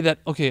worry that,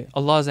 okay,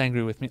 Allah's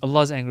angry with me.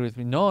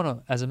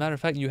 No. As a matter of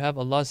fact, you have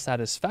Allah's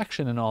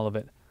satisfaction in all of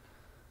it.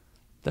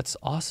 That's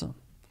awesome.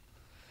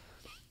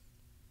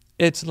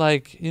 It's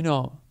like,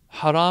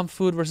 haram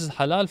food versus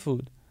halal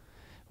food.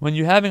 When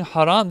you're having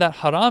haram, that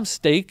haram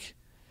steak,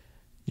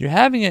 you're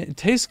having it, it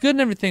tastes good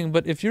and everything,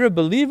 but if you're a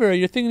believer,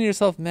 you're thinking to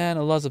yourself, man,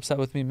 Allah's upset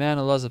with me, man,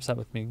 Allah's upset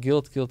with me.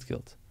 Guilt, guilt,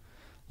 guilt.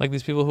 Like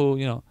these people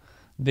who,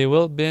 they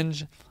will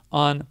binge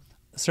on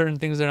certain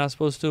things they're not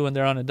supposed to when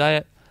they're on a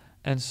diet,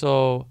 and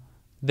so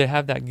they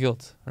have that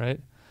guilt, right?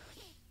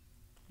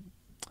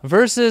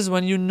 Versus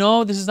when you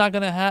know this is not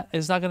gonna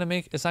it's not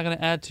gonna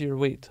add to your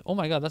weight. Oh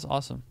my God, that's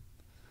awesome,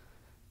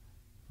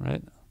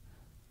 right?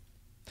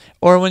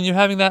 Or when you're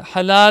having that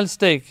halal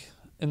steak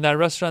in that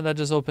restaurant that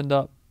just opened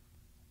up,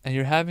 and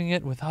you're having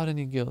it without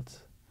any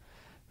guilt,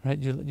 right?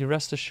 You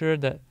rest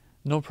assured that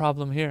no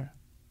problem here,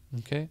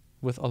 okay,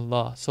 with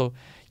Allah. So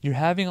you're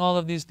having all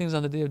of these things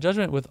on the Day of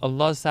Judgment with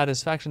Allah's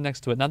satisfaction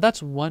next to it. Now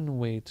that's one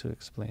way to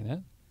explain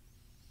it.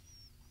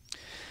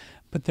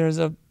 But there's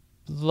a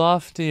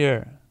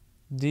loftier,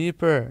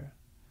 deeper,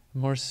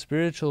 more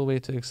spiritual way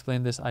to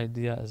explain this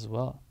idea as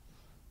well.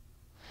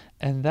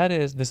 And that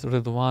is this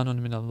ridwanun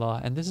min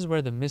Allah. And this is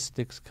where the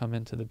mystics come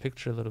into the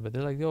picture a little bit.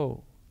 They're like,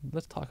 yo,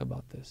 let's talk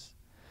about this.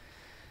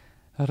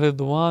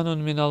 Ridwanun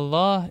min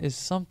Allah is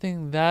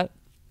something that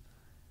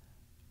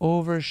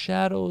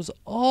overshadows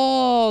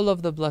all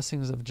of the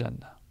blessings of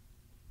Jannah.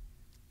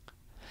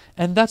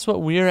 And that's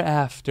what we're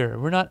after.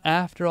 We're not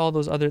after all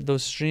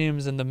those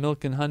streams and the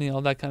milk and honey,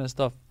 all that kind of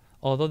stuff,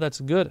 although that's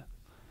good.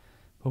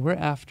 But we're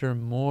after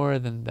more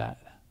than that.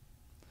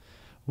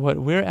 What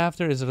we're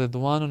after is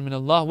ridwanun min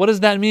Allah. What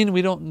does that mean?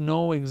 We don't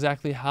know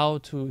exactly how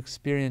to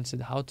experience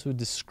it, how to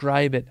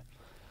describe it.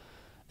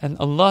 And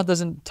Allah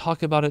doesn't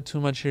talk about it too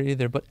much here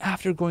either. But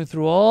after going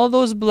through all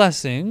those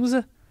blessings,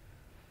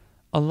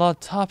 Allah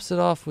tops it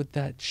off with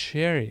that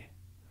cherry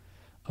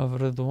of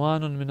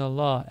ridwanun min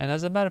Allah. And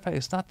as a matter of fact,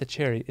 it's not the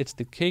cherry, it's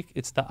the cake,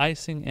 it's the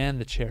icing and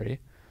the cherry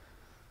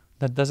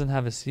that doesn't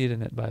have a seed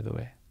in it, by the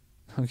way.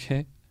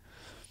 Okay?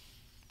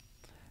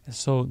 And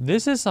so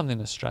this is something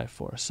to strive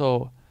for.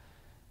 So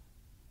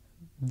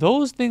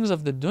those things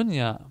of the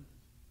dunya,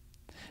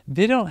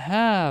 they don't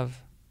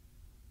have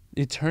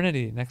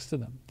eternity next to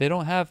them. They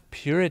don't have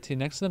purity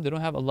next to them. They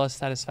don't have Allah's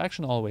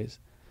satisfaction always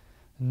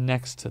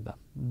next to them.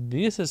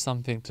 This is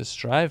something to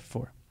strive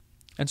for.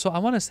 And so I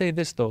want to say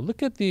this though.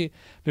 Look at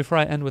before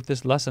I end with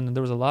this lesson, and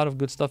there was a lot of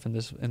good stuff in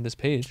this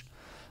page,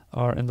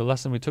 or in the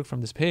lesson we took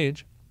from this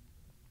page.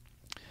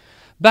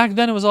 Back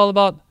then it was all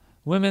about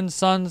women,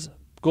 sons,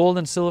 gold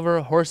and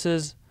silver,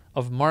 horses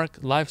of mark,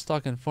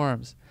 livestock and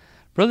farms.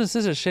 Brothers and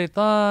sisters,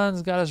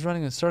 shaitan's got us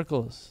running in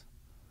circles.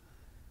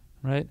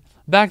 Right?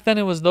 Back then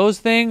it was those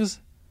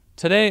things.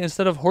 Today,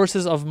 instead of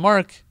horses of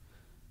mark,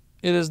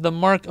 it is the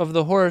mark of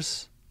the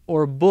horse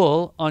or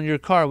bull on your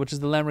car, which is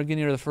the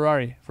Lamborghini or the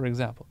Ferrari, for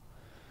example.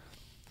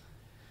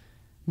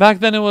 Back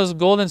then it was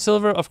gold and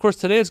silver. Of course,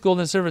 today it's gold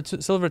and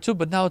silver too,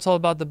 but now it's all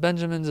about the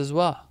Benjamins as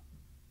well.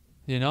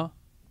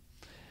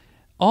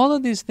 All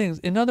of these things.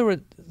 In other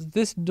words,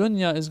 this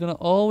dunya is going to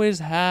always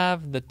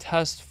have the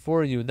test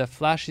for you, the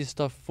flashy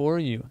stuff for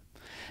you.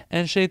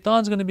 And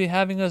shaitan's going to be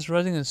having us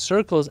running in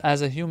circles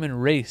as a human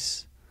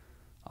race.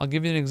 I'll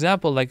give you an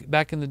example. Like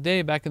back in the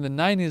day, back in the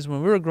 90s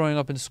when we were growing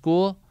up in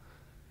school,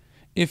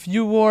 if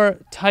you wore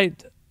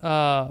tight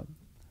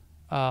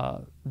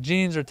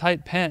jeans or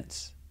tight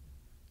pants,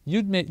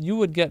 you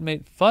would get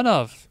made fun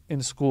of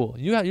in school.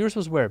 You were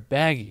supposed to wear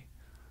baggy,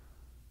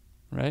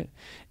 right?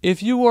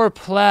 If you wore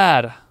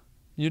plaid,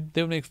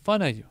 they would make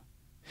fun of you.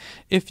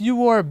 If you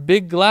wore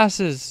big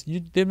glasses,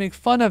 they'd make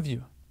fun of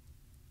you.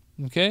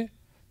 Okay?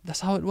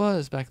 That's how it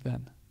was back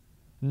then.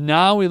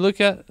 Now we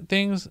look at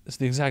things, it's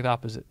the exact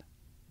opposite.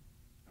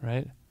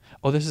 Right?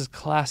 Oh, this is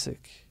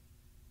classic.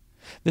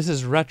 This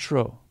is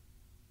retro.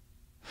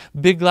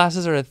 Big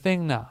glasses are a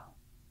thing now.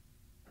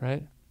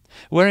 Right?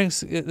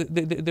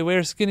 They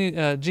wear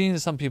skinny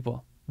jeans, some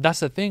people.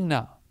 That's a thing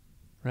now.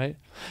 Right?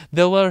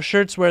 They'll wear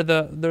shirts where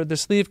the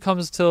sleeve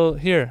comes till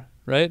here.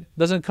 Right? It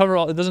doesn't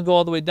go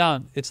all the way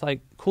down. It's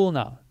like cool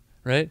now.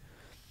 Right?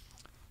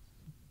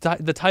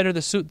 The tighter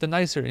the suit, the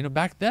nicer.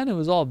 Back then it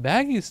was all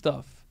baggy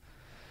stuff.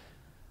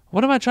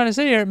 What am I trying to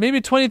say here?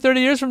 Maybe 20,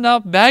 30 years from now,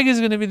 baggy is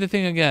going to be the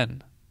thing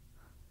again.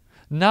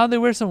 Now they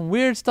wear some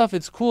weird stuff.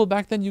 It's cool.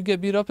 Back then you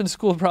get beat up in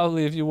school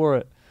probably if you wore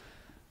it.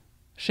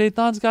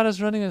 Shaitan's got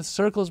us running in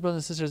circles,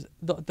 brothers and sisters.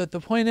 The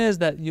point is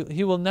that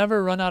he will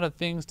never run out of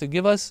things to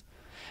give us.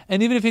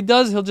 And even if he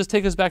does, he'll just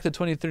take us back to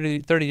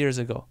 20, 30 years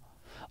ago.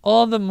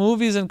 All the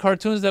movies and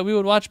cartoons that we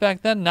would watch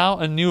back then, now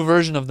a new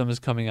version of them is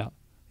coming out.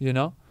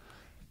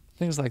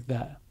 Things like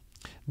that.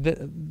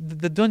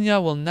 The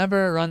dunya will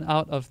never run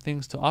out of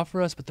things to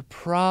offer us, but the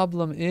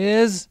problem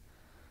is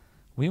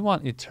we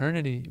want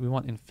eternity, we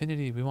want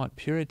infinity, we want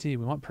purity,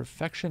 we want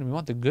perfection, we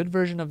want the good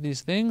version of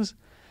these things.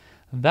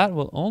 That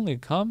will only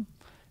come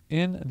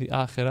in the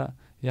akhirah,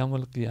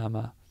 Yawmul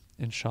Qiyamah,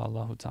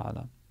 inshaAllah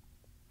ta'ala.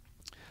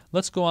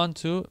 Let's go on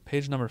to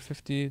page number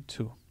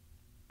 52.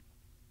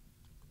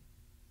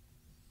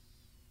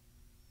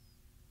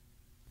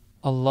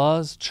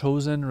 Allah's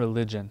chosen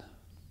religion.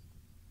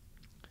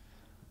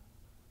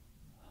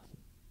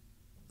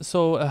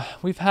 So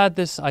we've had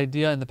this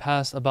idea in the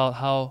past about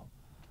how,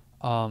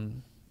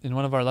 in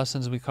one of our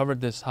lessons we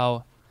covered this,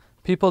 how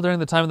People during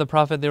the time of the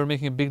Prophet, they were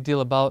making a big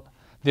deal about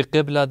the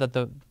qibla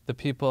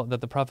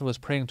that the Prophet was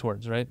praying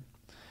towards, right?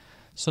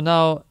 So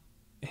now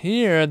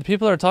here the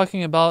people are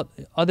talking about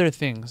other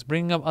things,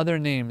 bringing up other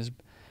names,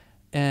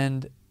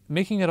 and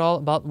making it all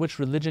about which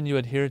religion you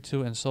adhere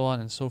to, and so on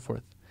and so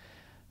forth.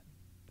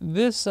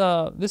 This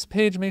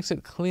page makes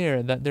it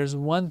clear that there's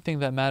one thing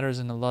that matters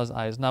in Allah's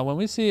eyes. Now, when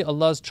we see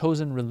Allah's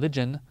chosen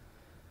religion,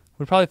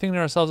 we're probably thinking to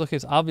ourselves, okay,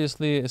 it's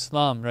obviously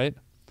Islam, right?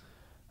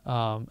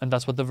 And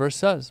that's what the verse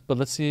says. But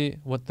let's see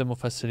what the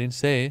Mufassirin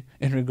say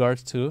in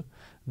regards to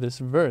this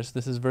verse.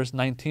 This is verse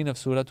 19 of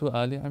Surah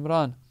Ali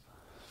Imran.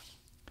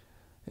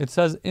 It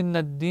says, إِنَّ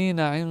الدِّينَ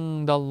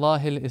عِنْدَ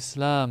اللَّهِ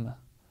الْإِسْلَامِ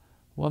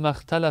وَمَا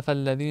اخْتَلَفَ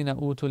الَّذِينَ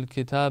أُوتُوا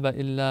الْكِتَابَ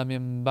إِلَّا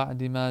مِنْ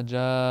بَعْدِ مَا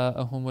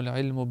جَاءَهُمُ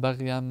الْعِلْمُ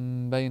بَغْيًا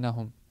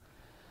بَيْنَهُمْ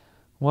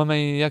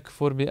وَمَنْ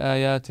يَكْفُرْ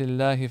بِآيَاتِ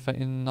اللَّهِ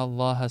فَإِنَّ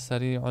اللَّهَ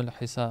سَرِيعُ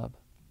الْحِسَابِ.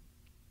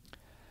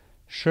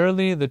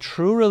 Surely the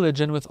true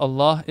religion with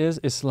Allah is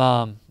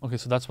Islam. Okay,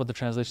 so that's what the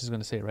translation is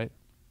going to say, right?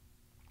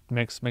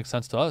 Makes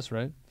sense to us,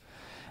 right?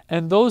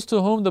 And those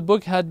to whom the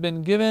book had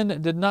been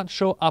given did not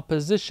show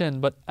opposition,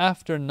 but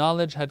after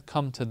knowledge had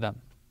come to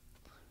them,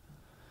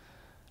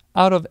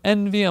 out of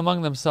envy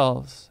among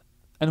themselves.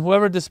 And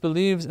whoever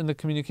disbelieves in the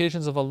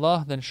communications of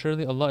Allah, then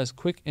surely Allah is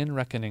quick in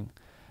reckoning.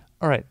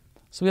 Alright,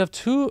 so we have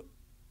two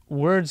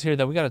words here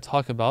that we got to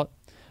talk about.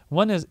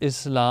 One is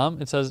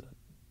Islam. It says,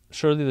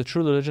 surely the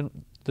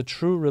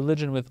true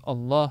religion with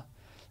Allah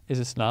is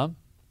Islam.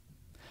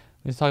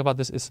 We need to talk about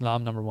this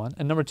Islam, number one.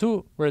 And number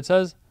two, where it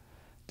says,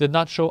 did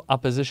not show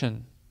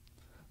opposition.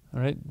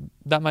 Alright,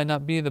 that might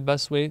not be the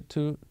best way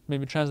to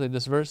maybe translate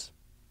this verse.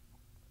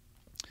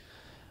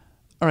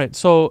 Alright,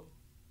 so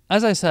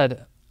as I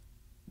said,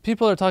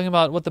 people are talking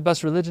about what the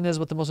best religion is,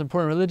 what the most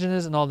important religion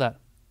is, and all that.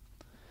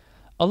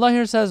 Allah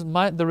here says,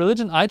 the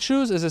religion I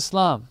choose is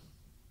Islam.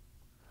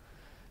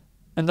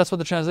 And that's what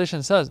the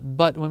translation says.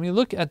 But when we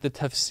look at the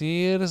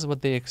tafsirs,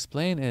 what they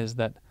explain is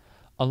that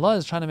Allah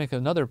is trying to make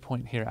another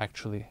point here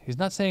actually. He's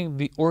not saying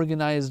the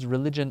organized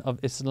religion of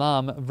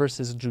Islam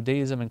versus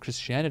Judaism and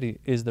Christianity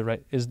is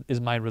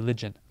my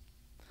religion,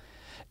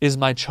 is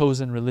my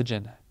chosen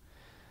religion.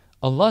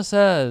 Allah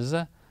says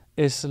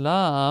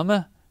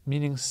Islam,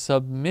 meaning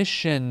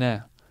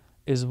submission,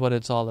 is what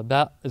it's all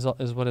about, is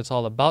what it's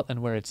all about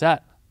and where it's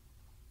at.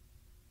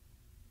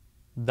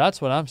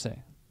 That's what I'm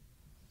saying.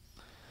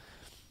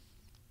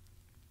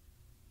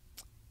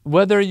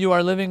 Whether you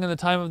are living in the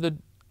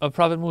time of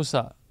Prophet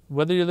Musa,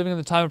 whether you're living in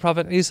the time of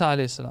Prophet Isa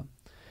alayhi salam,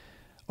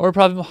 or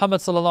Prophet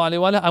Muhammad sallallahu alaihi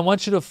wasallam, I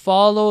want you to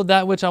follow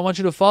that which I want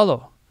you to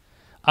follow.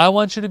 I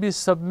want you to be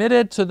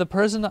submitted to the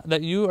person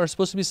that you are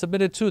supposed to be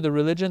submitted to, the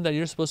religion that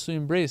you're supposed to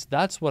embrace.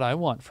 That's what I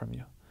want from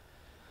you.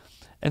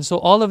 And so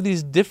all of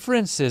these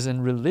differences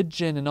in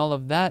religion and all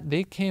of that,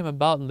 they came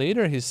about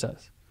later, he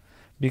says,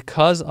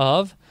 because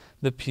of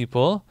the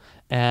people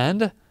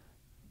and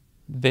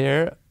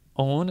their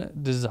own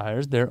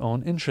desires, their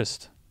own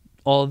interest.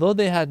 Although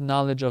they had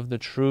knowledge of the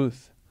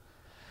truth,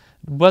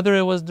 whether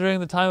it was during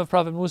the time of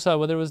Prophet Musa,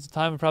 whether it was the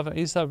time of Prophet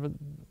Isa,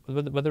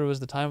 whether it was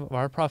the time of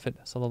our Prophet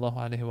sallallahu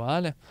alaihi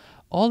wasallam,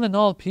 all in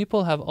all,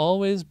 people have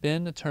always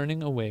been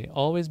turning away,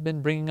 always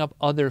been bringing up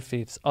other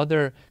faiths,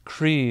 other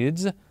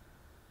creeds.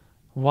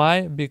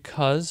 Why?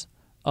 Because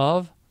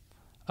of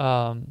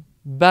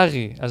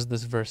baghi, as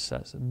this verse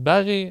says.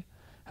 Baghi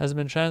has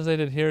been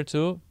translated here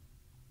to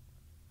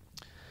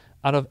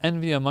out of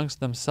envy amongst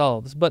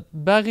themselves.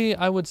 But baghi,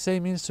 I would say,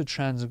 means to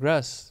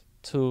transgress,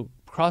 to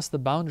cross the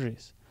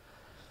boundaries.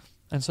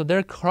 And so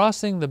they're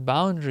crossing the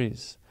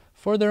boundaries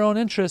for their own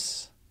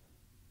interests.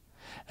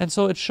 And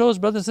so it shows,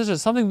 brothers and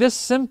sisters, something this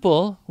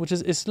simple, which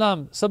is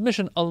Islam,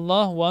 submission.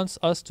 Allah wants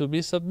us to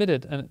be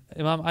submitted. And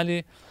Imam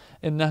Ali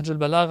in Nahj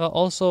al-Balagha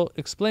also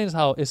explains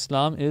how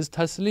Islam is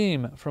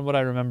taslim, from what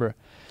I remember.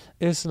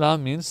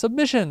 Islam means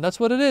submission. That's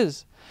what it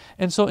is.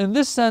 And so in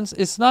this sense,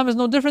 Islam is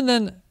no different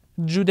than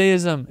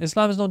Judaism.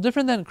 Islam is no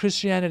different than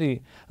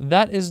Christianity.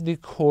 That is the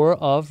core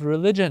of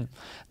religion.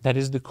 That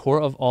is the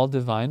core of all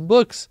divine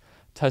books.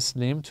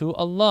 Taslim to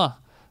Allah.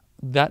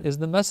 That is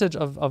the message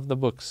of the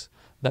books.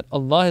 That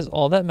Allah is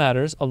all that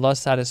matters. Allah's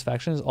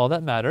satisfaction is all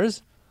that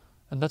matters.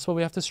 And that's what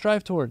we have to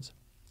strive towards.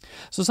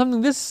 So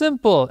something this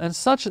simple and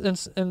such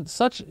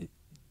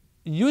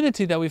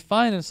unity that we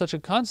find in such a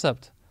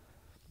concept,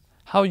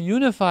 how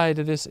unified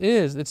this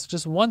is. It's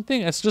just one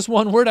thing. It's just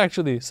one word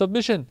actually.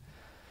 Submission.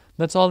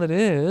 That's all it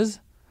is.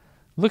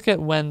 Look at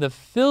when the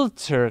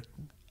filter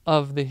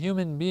of the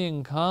human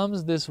being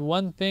comes, this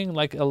one thing,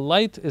 like a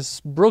light,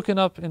 is broken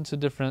up into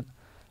different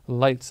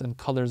lights and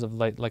colors of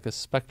light, like a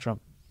spectrum.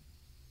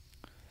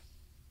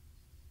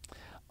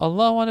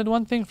 Allah wanted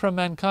one thing from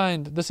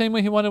mankind, the same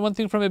way He wanted one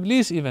thing from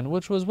Iblis even,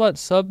 which was what?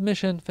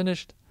 Submission,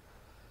 finished.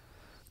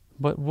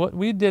 But what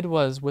we did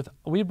was,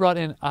 we brought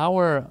in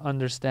our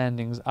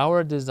understandings,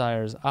 our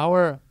desires,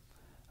 our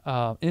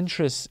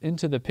interests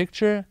into the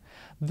picture.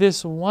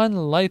 This one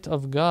light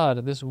of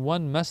God, this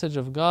one message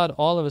of God,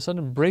 all of a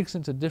sudden breaks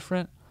into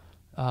different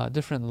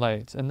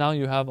lights. And now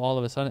you have all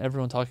of a sudden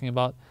everyone talking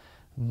about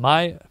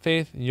My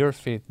faith, your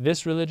faith,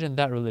 this religion,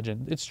 that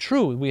religion. It's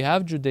true. We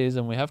have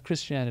Judaism, we have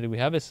Christianity, we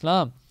have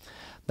Islam.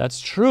 That's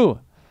true.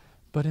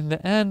 But in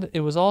the end, it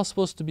was all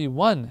supposed to be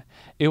one.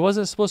 It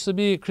wasn't supposed to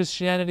be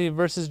Christianity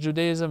versus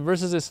Judaism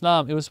versus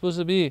Islam. It was supposed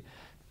to be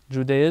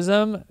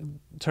Judaism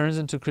turns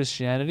into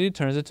Christianity,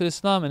 turns into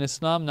Islam, and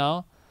Islam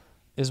now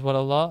is what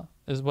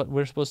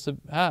we're supposed to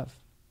have.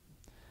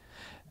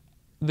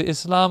 The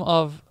Islam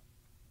of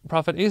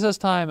Prophet Isa's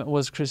time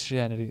was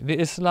Christianity. The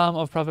Islam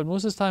of Prophet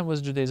Musa's time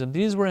was Judaism.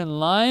 These were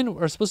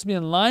supposed to be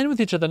in line with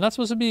each other, not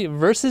supposed to be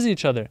versus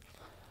each other.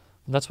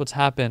 That's what's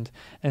happened.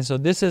 And so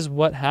this is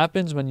what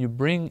happens when you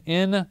bring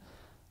in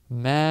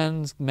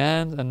man's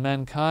and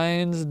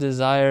mankind's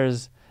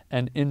desires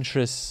and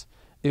interests.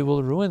 It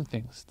will ruin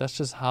things. That's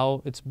just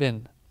how it's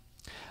been.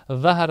 The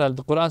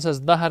Quran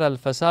says, ظَهَرَ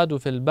الْفَسَادُ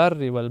فِي الْبَرِّ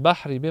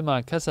وَالْبَحْرِ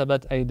بِمَا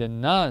كَسَبَتْ أَيْدِ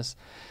النَّاسِ.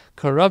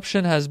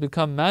 Corruption has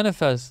become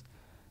manifest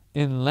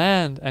in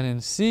land and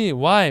in sea.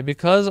 Why?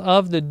 Because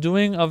of the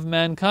doing of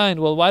mankind.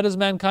 Well, why does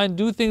mankind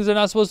do things they're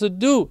not supposed to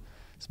do?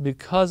 It's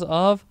because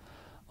of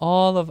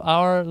all of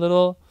our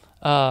little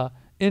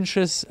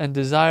interests and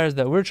desires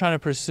that we're trying to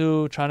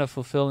pursue, trying to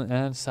fulfill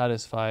and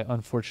satisfy,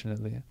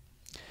 unfortunately.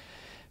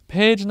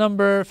 Page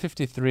number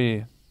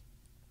 53.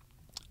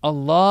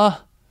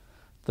 Allah,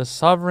 the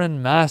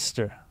Sovereign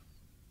Master.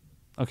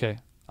 Okay,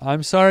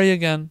 I'm sorry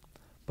again,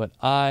 but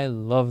I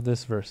love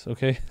this verse,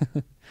 okay?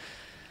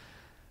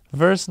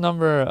 Verse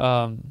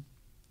number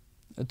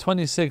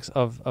 26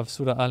 of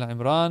Surah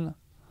Al-Imran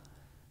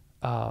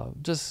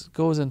just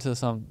goes into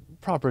some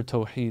proper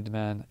tawheed,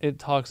 man. It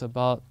talks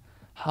about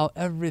how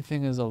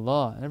everything is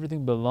Allah and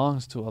everything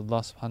belongs to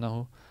Allah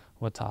subhanahu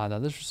wa ta'ala.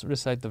 Let's just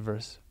recite the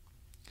verse.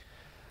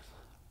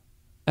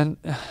 And,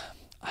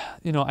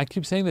 I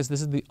keep saying this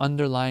is the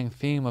underlying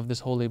theme of this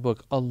holy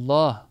book.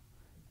 Allah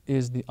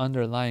is the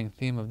underlying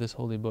theme of this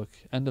holy book.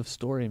 End of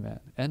story,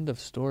 man. End of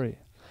story.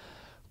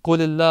 قُلِ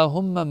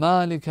اللَّهُمَّ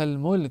مَالِكَ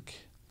الْمُلْكِ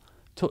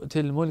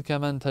تُؤْتِي الْمُلْكَ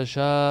مَنْ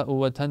تَشَاءُ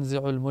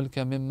وَتَنْزِعُ الْمُلْكَ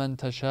مِمَّنْ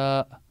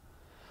تَشَاءُ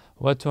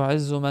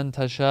وَتُعِزُّ مَنْ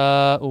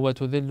تَشَاءُ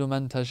وَتُذِلُّ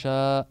مَنْ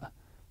تَشَاءُ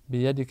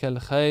بِيَدِكَ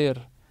الْخَيْرُ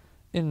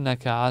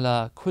إِنَّكَ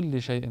عَلَى كُلِّ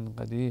شَيْءٍ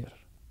قَدِيرٌ.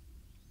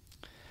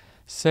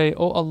 Say,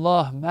 O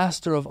Allah,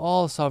 Master of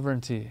all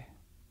sovereignty,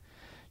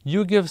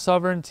 you give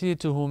sovereignty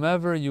to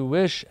whomever you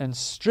wish and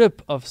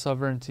strip of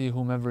sovereignty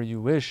whomever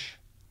you wish.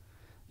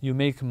 You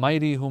make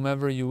mighty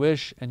whomever you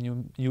wish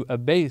and you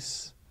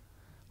abase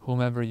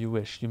whomever you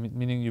wish,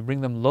 meaning you bring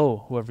them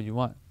low, whoever you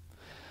want.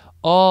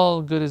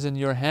 All good is in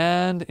your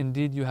hand.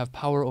 Indeed, you have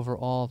power over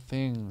all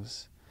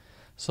things.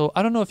 So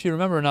I don't know if you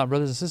remember or not,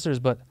 brothers and sisters,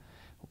 but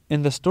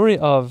in the story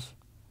of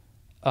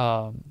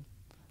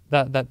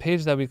that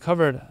page that we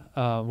covered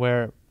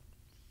where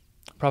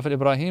Prophet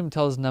Ibrahim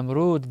tells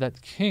Namrud,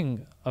 that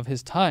king of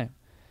his time,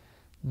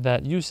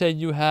 that you say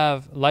you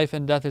have life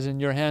and death is in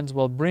your hands,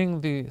 well,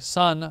 bring the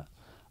sun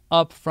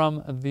up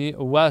from the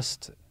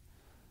west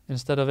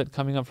instead of it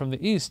coming up from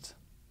the east,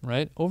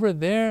 right? Over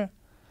there,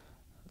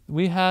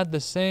 we had the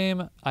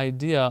same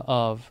idea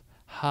of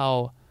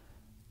how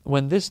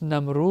when this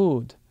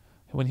Namrud,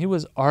 when he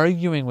was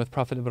arguing with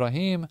Prophet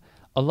Ibrahim,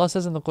 Allah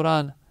says in the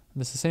Quran,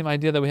 this is the same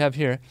idea that we have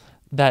here,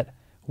 that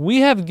we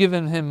have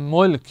given him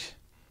mulk.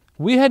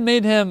 We had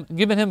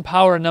given him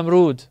power,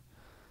 Namrud.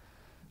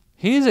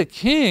 He's a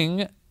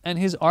king and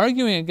he's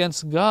arguing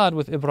against God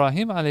with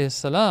Ibrahim alayhi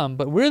salam,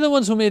 but we're the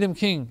ones who made him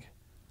king.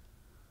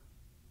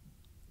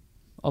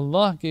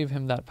 Allah gave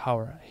him that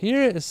power.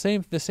 Here the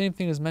same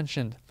thing is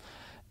mentioned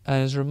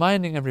and is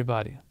reminding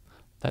everybody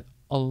that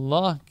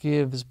Allah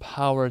gives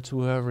power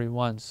to whoever He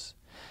wants,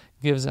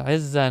 gives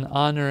izzah and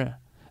honor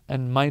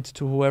and might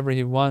to whoever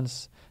He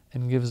wants,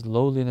 and gives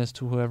lowliness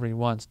to whoever He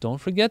wants. Don't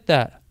forget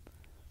that.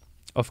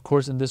 Of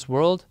course, in this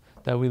world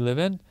that we live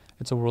in,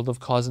 it's a world of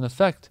cause and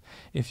effect.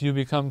 If you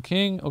become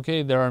king,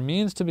 okay, there are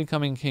means to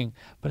becoming king.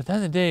 But at the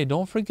end of the day,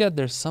 don't forget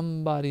there's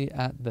somebody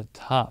at the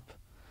top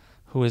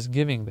who is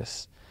giving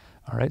this.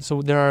 All right,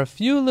 so there are a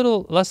few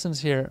little lessons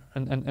here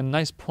and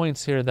nice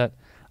points here that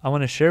I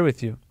want to share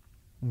with you.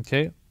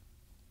 Okay?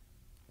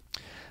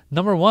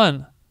 Number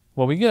one,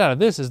 what we get out of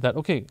this is that,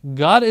 okay,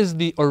 God is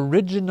the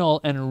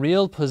original and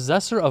real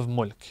possessor of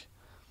mulk.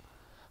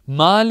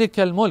 Malik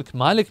al-mulk.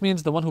 Malik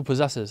means the one who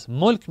possesses.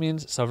 Mulk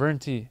means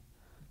sovereignty,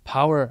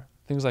 power,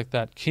 things like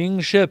that.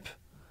 Kingship.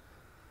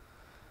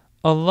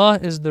 Allah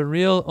is the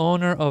real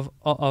owner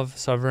of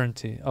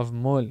sovereignty, of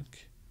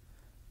mulk.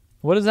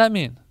 What does that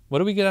mean? What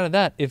do we get out of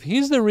that? If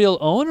He's the real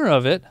owner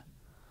of it,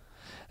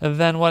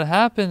 then what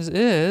happens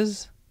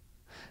is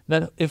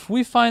that if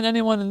we find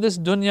anyone in this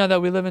dunya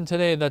that we live in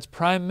today that's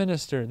prime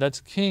minister, that's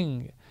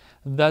king,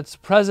 that's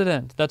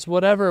president, that's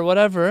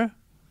whatever,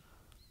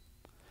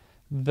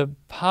 the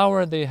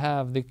power they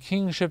have, the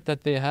kingship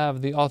that they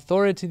have, the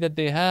authority that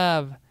they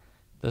have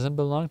doesn't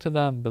belong to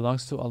them,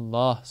 belongs to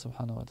Allah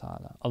subhanahu wa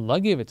ta'ala. Allah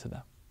gave it to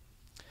them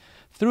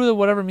through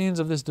whatever means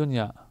of this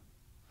dunya.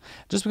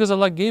 Just because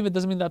Allah gave it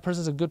doesn't mean that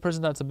person's a good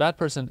person, that's a bad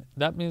person.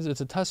 That means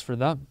it's a test for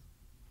them.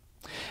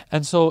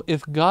 And so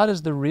if God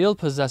is the real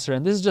possessor,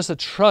 and this is just a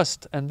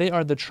trust, and they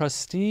are the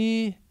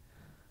trustee,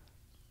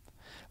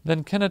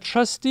 then can a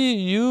trustee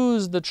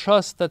use the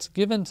trust that's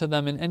given to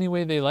them in any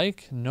way they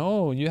like?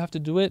 No, you have to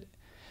do it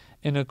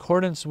in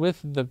accordance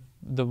with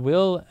the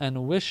will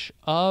and wishes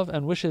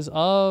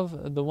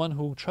of the one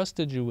who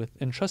entrusted you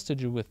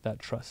with that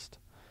trust.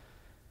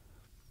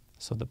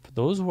 So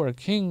those who are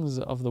kings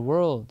of the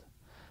world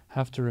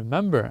have to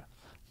remember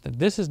that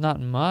this is not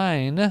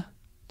mine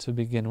to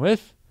begin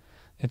with.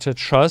 It's a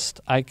trust.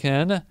 I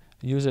can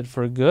use it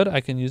for good, I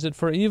can use it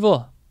for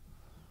evil.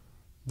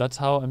 That's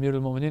how Amir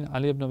al-Mu'mineen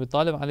Ali ibn Abi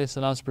Talib alayhi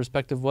salam's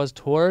perspective was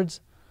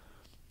towards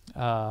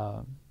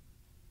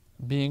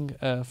being,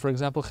 for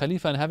example,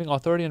 Khalifa and having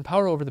authority and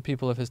power over the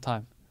people of his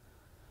time.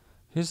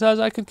 He says,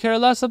 I could care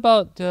less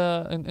about,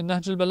 in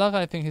Nahj al-Balagha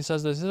I think he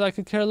says this, he says, I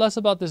could care less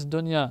about this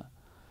dunya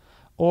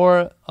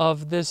or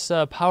of this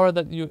power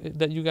that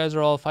you guys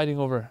are all fighting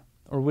over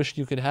or wish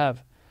you could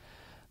have.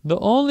 The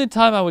only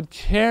time I would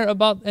care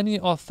about any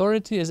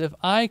authority is if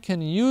I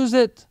can use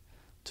it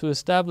to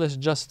establish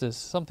justice,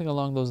 something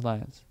along those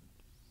lines.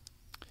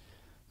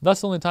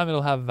 That's the only time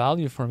it'll have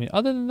value for me.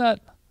 Other than that,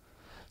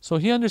 so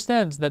he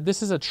understands that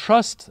this is a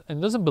trust and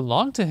it doesn't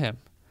belong to him.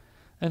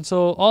 And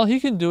so all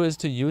he can do is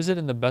to use it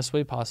in the best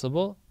way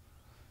possible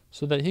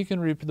so that he can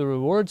reap the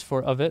rewards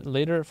of it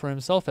later for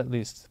himself at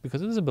least,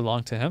 because it doesn't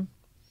belong to him.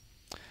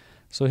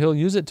 So he'll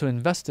use it to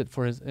invest it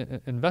for his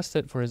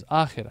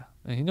akhirah.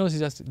 And he knows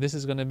this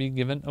is going to be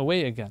given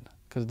away again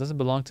because it doesn't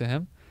belong to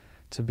him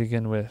to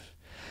begin with.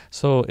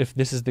 So if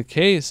this is the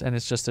case and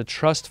it's just a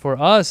trust for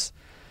us,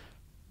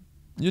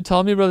 you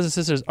tell me, brothers and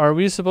sisters, are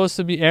we supposed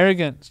to be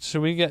arrogant?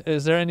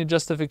 Is there any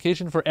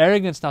justification for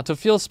arrogance now? To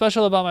feel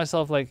special about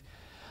myself, like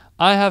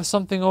I have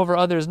something over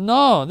others?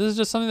 No, this is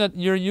just something that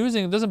you're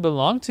using. It doesn't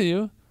belong to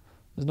you.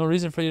 There's no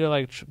reason for you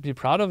to be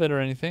proud of it or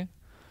anything.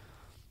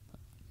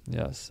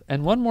 Yes.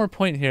 And one more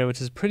point here, which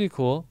is pretty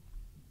cool.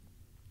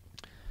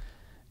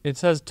 It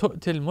says, تُؤْتِ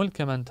الْمُلْكَ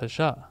مَنْ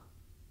تَشَاءُ.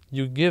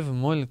 You give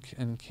mulk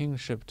and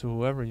kingship to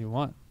whoever you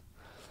want.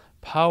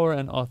 Power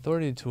and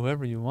authority to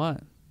whoever you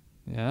want.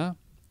 Yeah?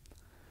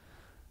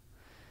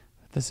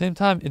 At the same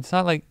time, it's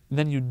not like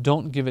then you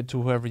don't give it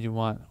to whoever you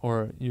want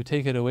or you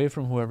take it away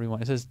from whoever you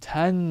want. It says,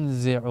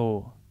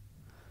 تَنْزِعُ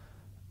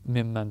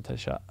مِمَّنْ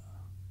تَشَاءُ.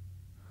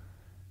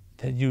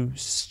 That you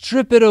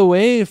strip it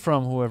away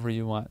from whoever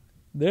you want.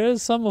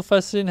 There's some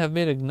Mufassirin have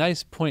made a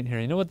nice point here.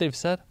 You know what they've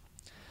said?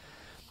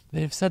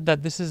 They've said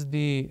that this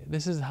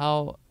is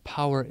how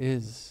power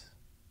is.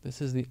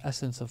 This is the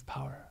essence of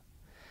power.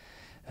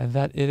 And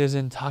that it is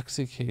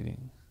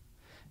intoxicating.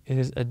 It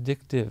is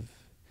addictive.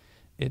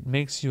 It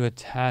makes you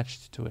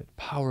attached to it.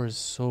 Power is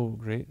so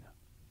great.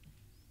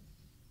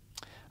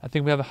 I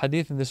think we have a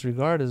hadith in this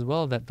regard as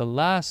well, that the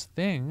last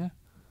thing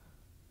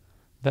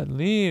that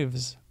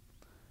leaves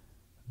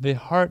the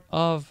heart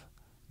of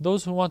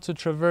those who want to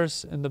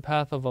traverse in the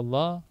path of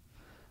Allah,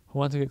 who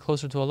want to get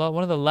closer to Allah,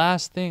 one of the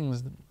last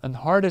things and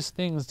hardest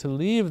things to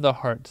leave the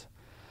heart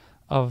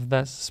of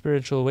that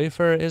spiritual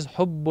wayfarer is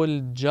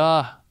hubbul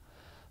jah,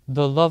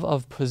 the love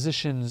of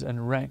positions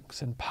and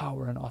ranks and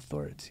power and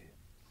authority.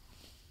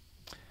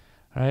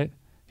 Right?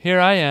 Here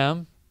I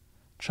am,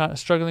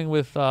 struggling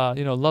with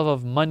love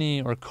of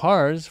money or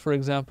cars, for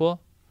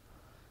example.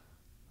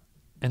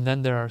 And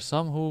then there are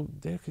some who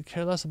they could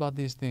care less about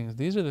these things.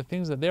 These are the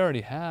things that they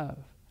already have.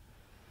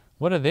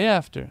 What are they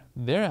after?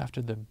 They're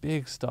after the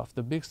big stuff.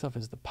 The big stuff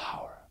is the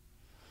power.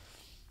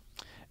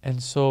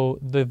 And so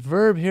the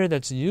verb here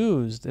that's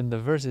used in the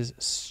verse is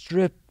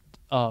stripped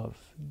of.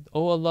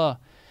 Oh Allah,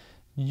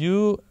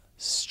 you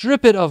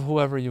strip it of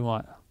whoever you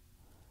want.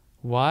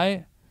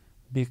 Why?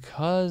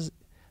 Because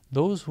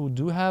those who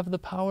do have the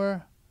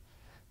power,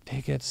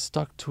 they get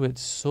stuck to it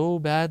so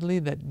badly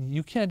that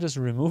you can't just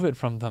remove it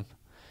from them.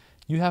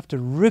 You have to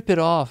rip it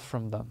off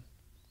from them.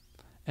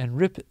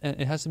 And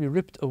it has to be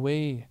ripped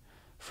away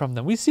from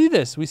them. We see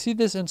this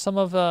in some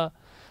of the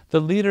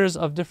leaders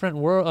of different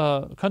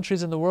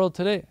countries in the world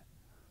today,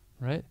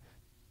 right?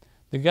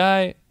 The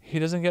guy, he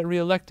doesn't get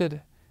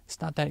reelected. It's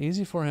not that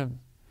easy for him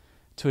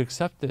to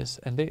accept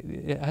this, and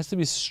it has to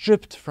be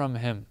stripped from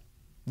him.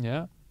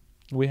 Yeah,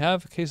 we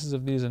have cases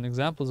of these and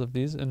examples of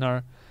these in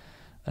our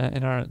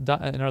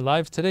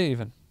lives today.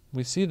 Even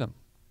we see them.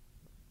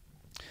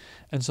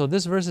 And so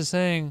this verse is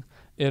saying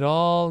it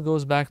all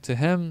goes back to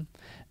him,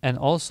 and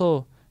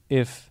also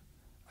if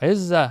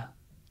izzah,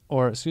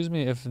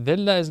 if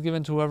dhillah is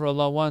given to whoever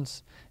Allah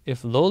wants,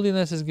 if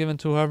lowliness is given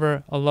to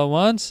whoever Allah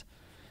wants,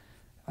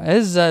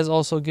 izzah is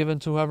also given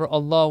to whoever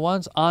Allah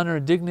wants,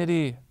 honor,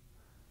 dignity,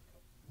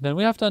 then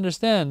we have to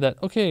understand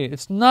that, okay,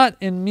 it's not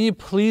in me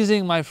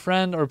pleasing my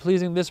friend or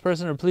pleasing this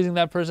person or pleasing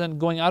that person,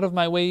 going out of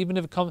my way, even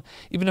if I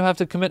have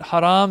to commit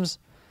harams,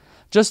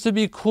 just to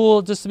be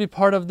cool, just to be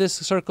part of this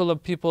circle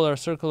of people or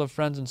circle of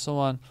friends and so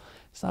on.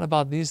 It's not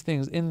about these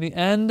things. In the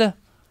end,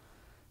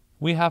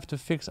 we have to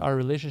fix our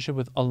relationship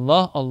with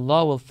Allah.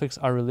 Allah will fix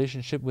our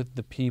relationship with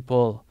the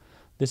people.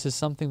 This is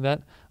something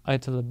that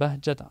Ayatollah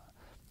Bahjat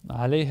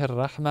alayhi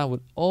rahmah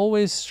would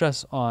always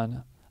stress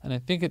on. And I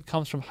think it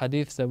comes from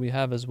hadiths that we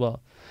have as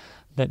well.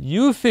 That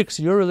you fix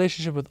your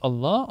relationship with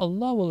Allah,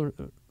 Allah will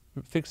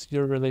fix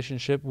your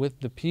relationship with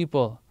the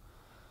people.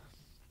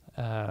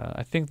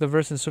 I think the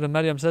verse in Surah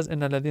Maryam says,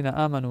 إِنَّ الَّذِينَ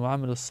آمَنُوا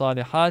وَعَمِلُوا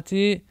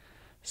الصَّالِحَاتِ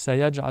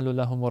سَيَجْعَلُ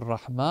لَهُمُ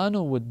الرَّحْمَنُ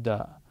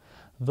وُدًّا.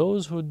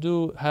 Those who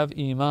do have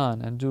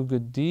iman and do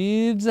good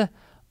deeds,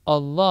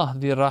 Allah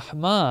the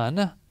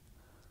Rahman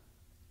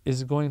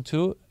is going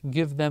to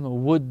give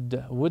them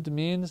wood. Wood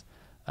means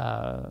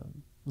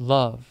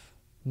love,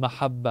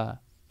 mahabba,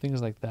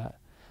 things like that.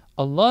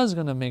 Allah is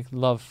going to make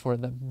love for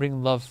them,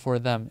 bring love for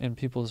them in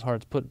people's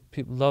hearts, put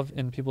love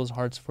in people's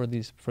hearts for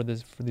these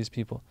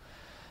people.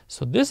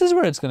 So this is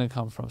where it's going to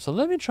come from. So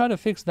let me try to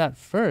fix that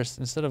first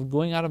instead of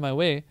going out of my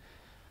way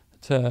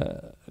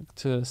to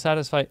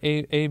satisfy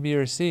A, B,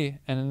 or C,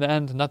 and in the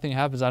end nothing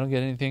happens. I don't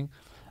get anything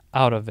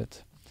out of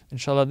it.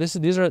 Inshallah,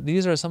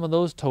 these are some of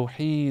those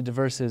tawheed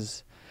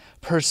verses,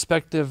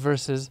 perspective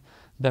verses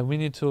that we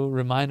need to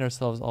remind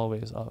ourselves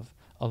always of.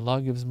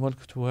 Allah gives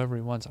mulk to whoever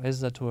He wants,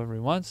 izzah to whoever He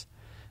wants.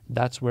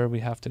 That's where we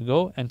have to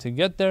go, and to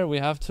get there we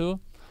have to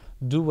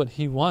do what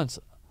He wants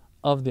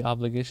of the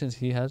obligations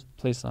He has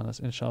placed on us,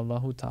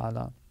 inshallah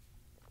ta'ala.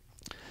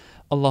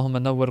 Allahumma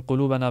nawwir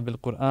qulubana bil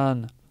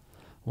Qur'an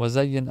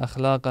وزين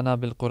أخلاقنا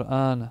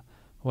بالقرآن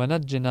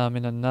ونجنا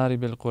من النار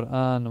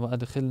بالقرآن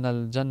وأدخلنا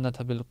الجنة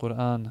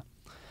بالقرآن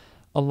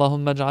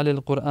اللهم اجعل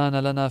القرآن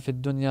لنا في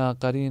الدنيا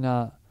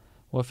قرينا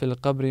وفي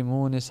القبر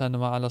مونسا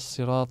وعلى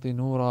الصراط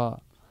نورا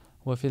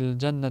وفي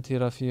الجنة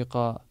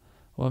رفيقا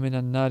ومن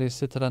النار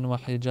سترا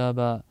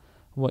وحجابا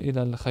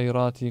وإلى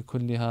الخيرات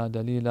كلها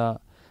دليلا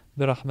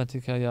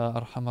برحمتك يا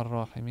أرحم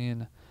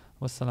الراحمين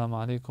والسلام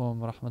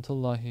عليكم ورحمة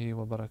الله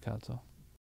وبركاته.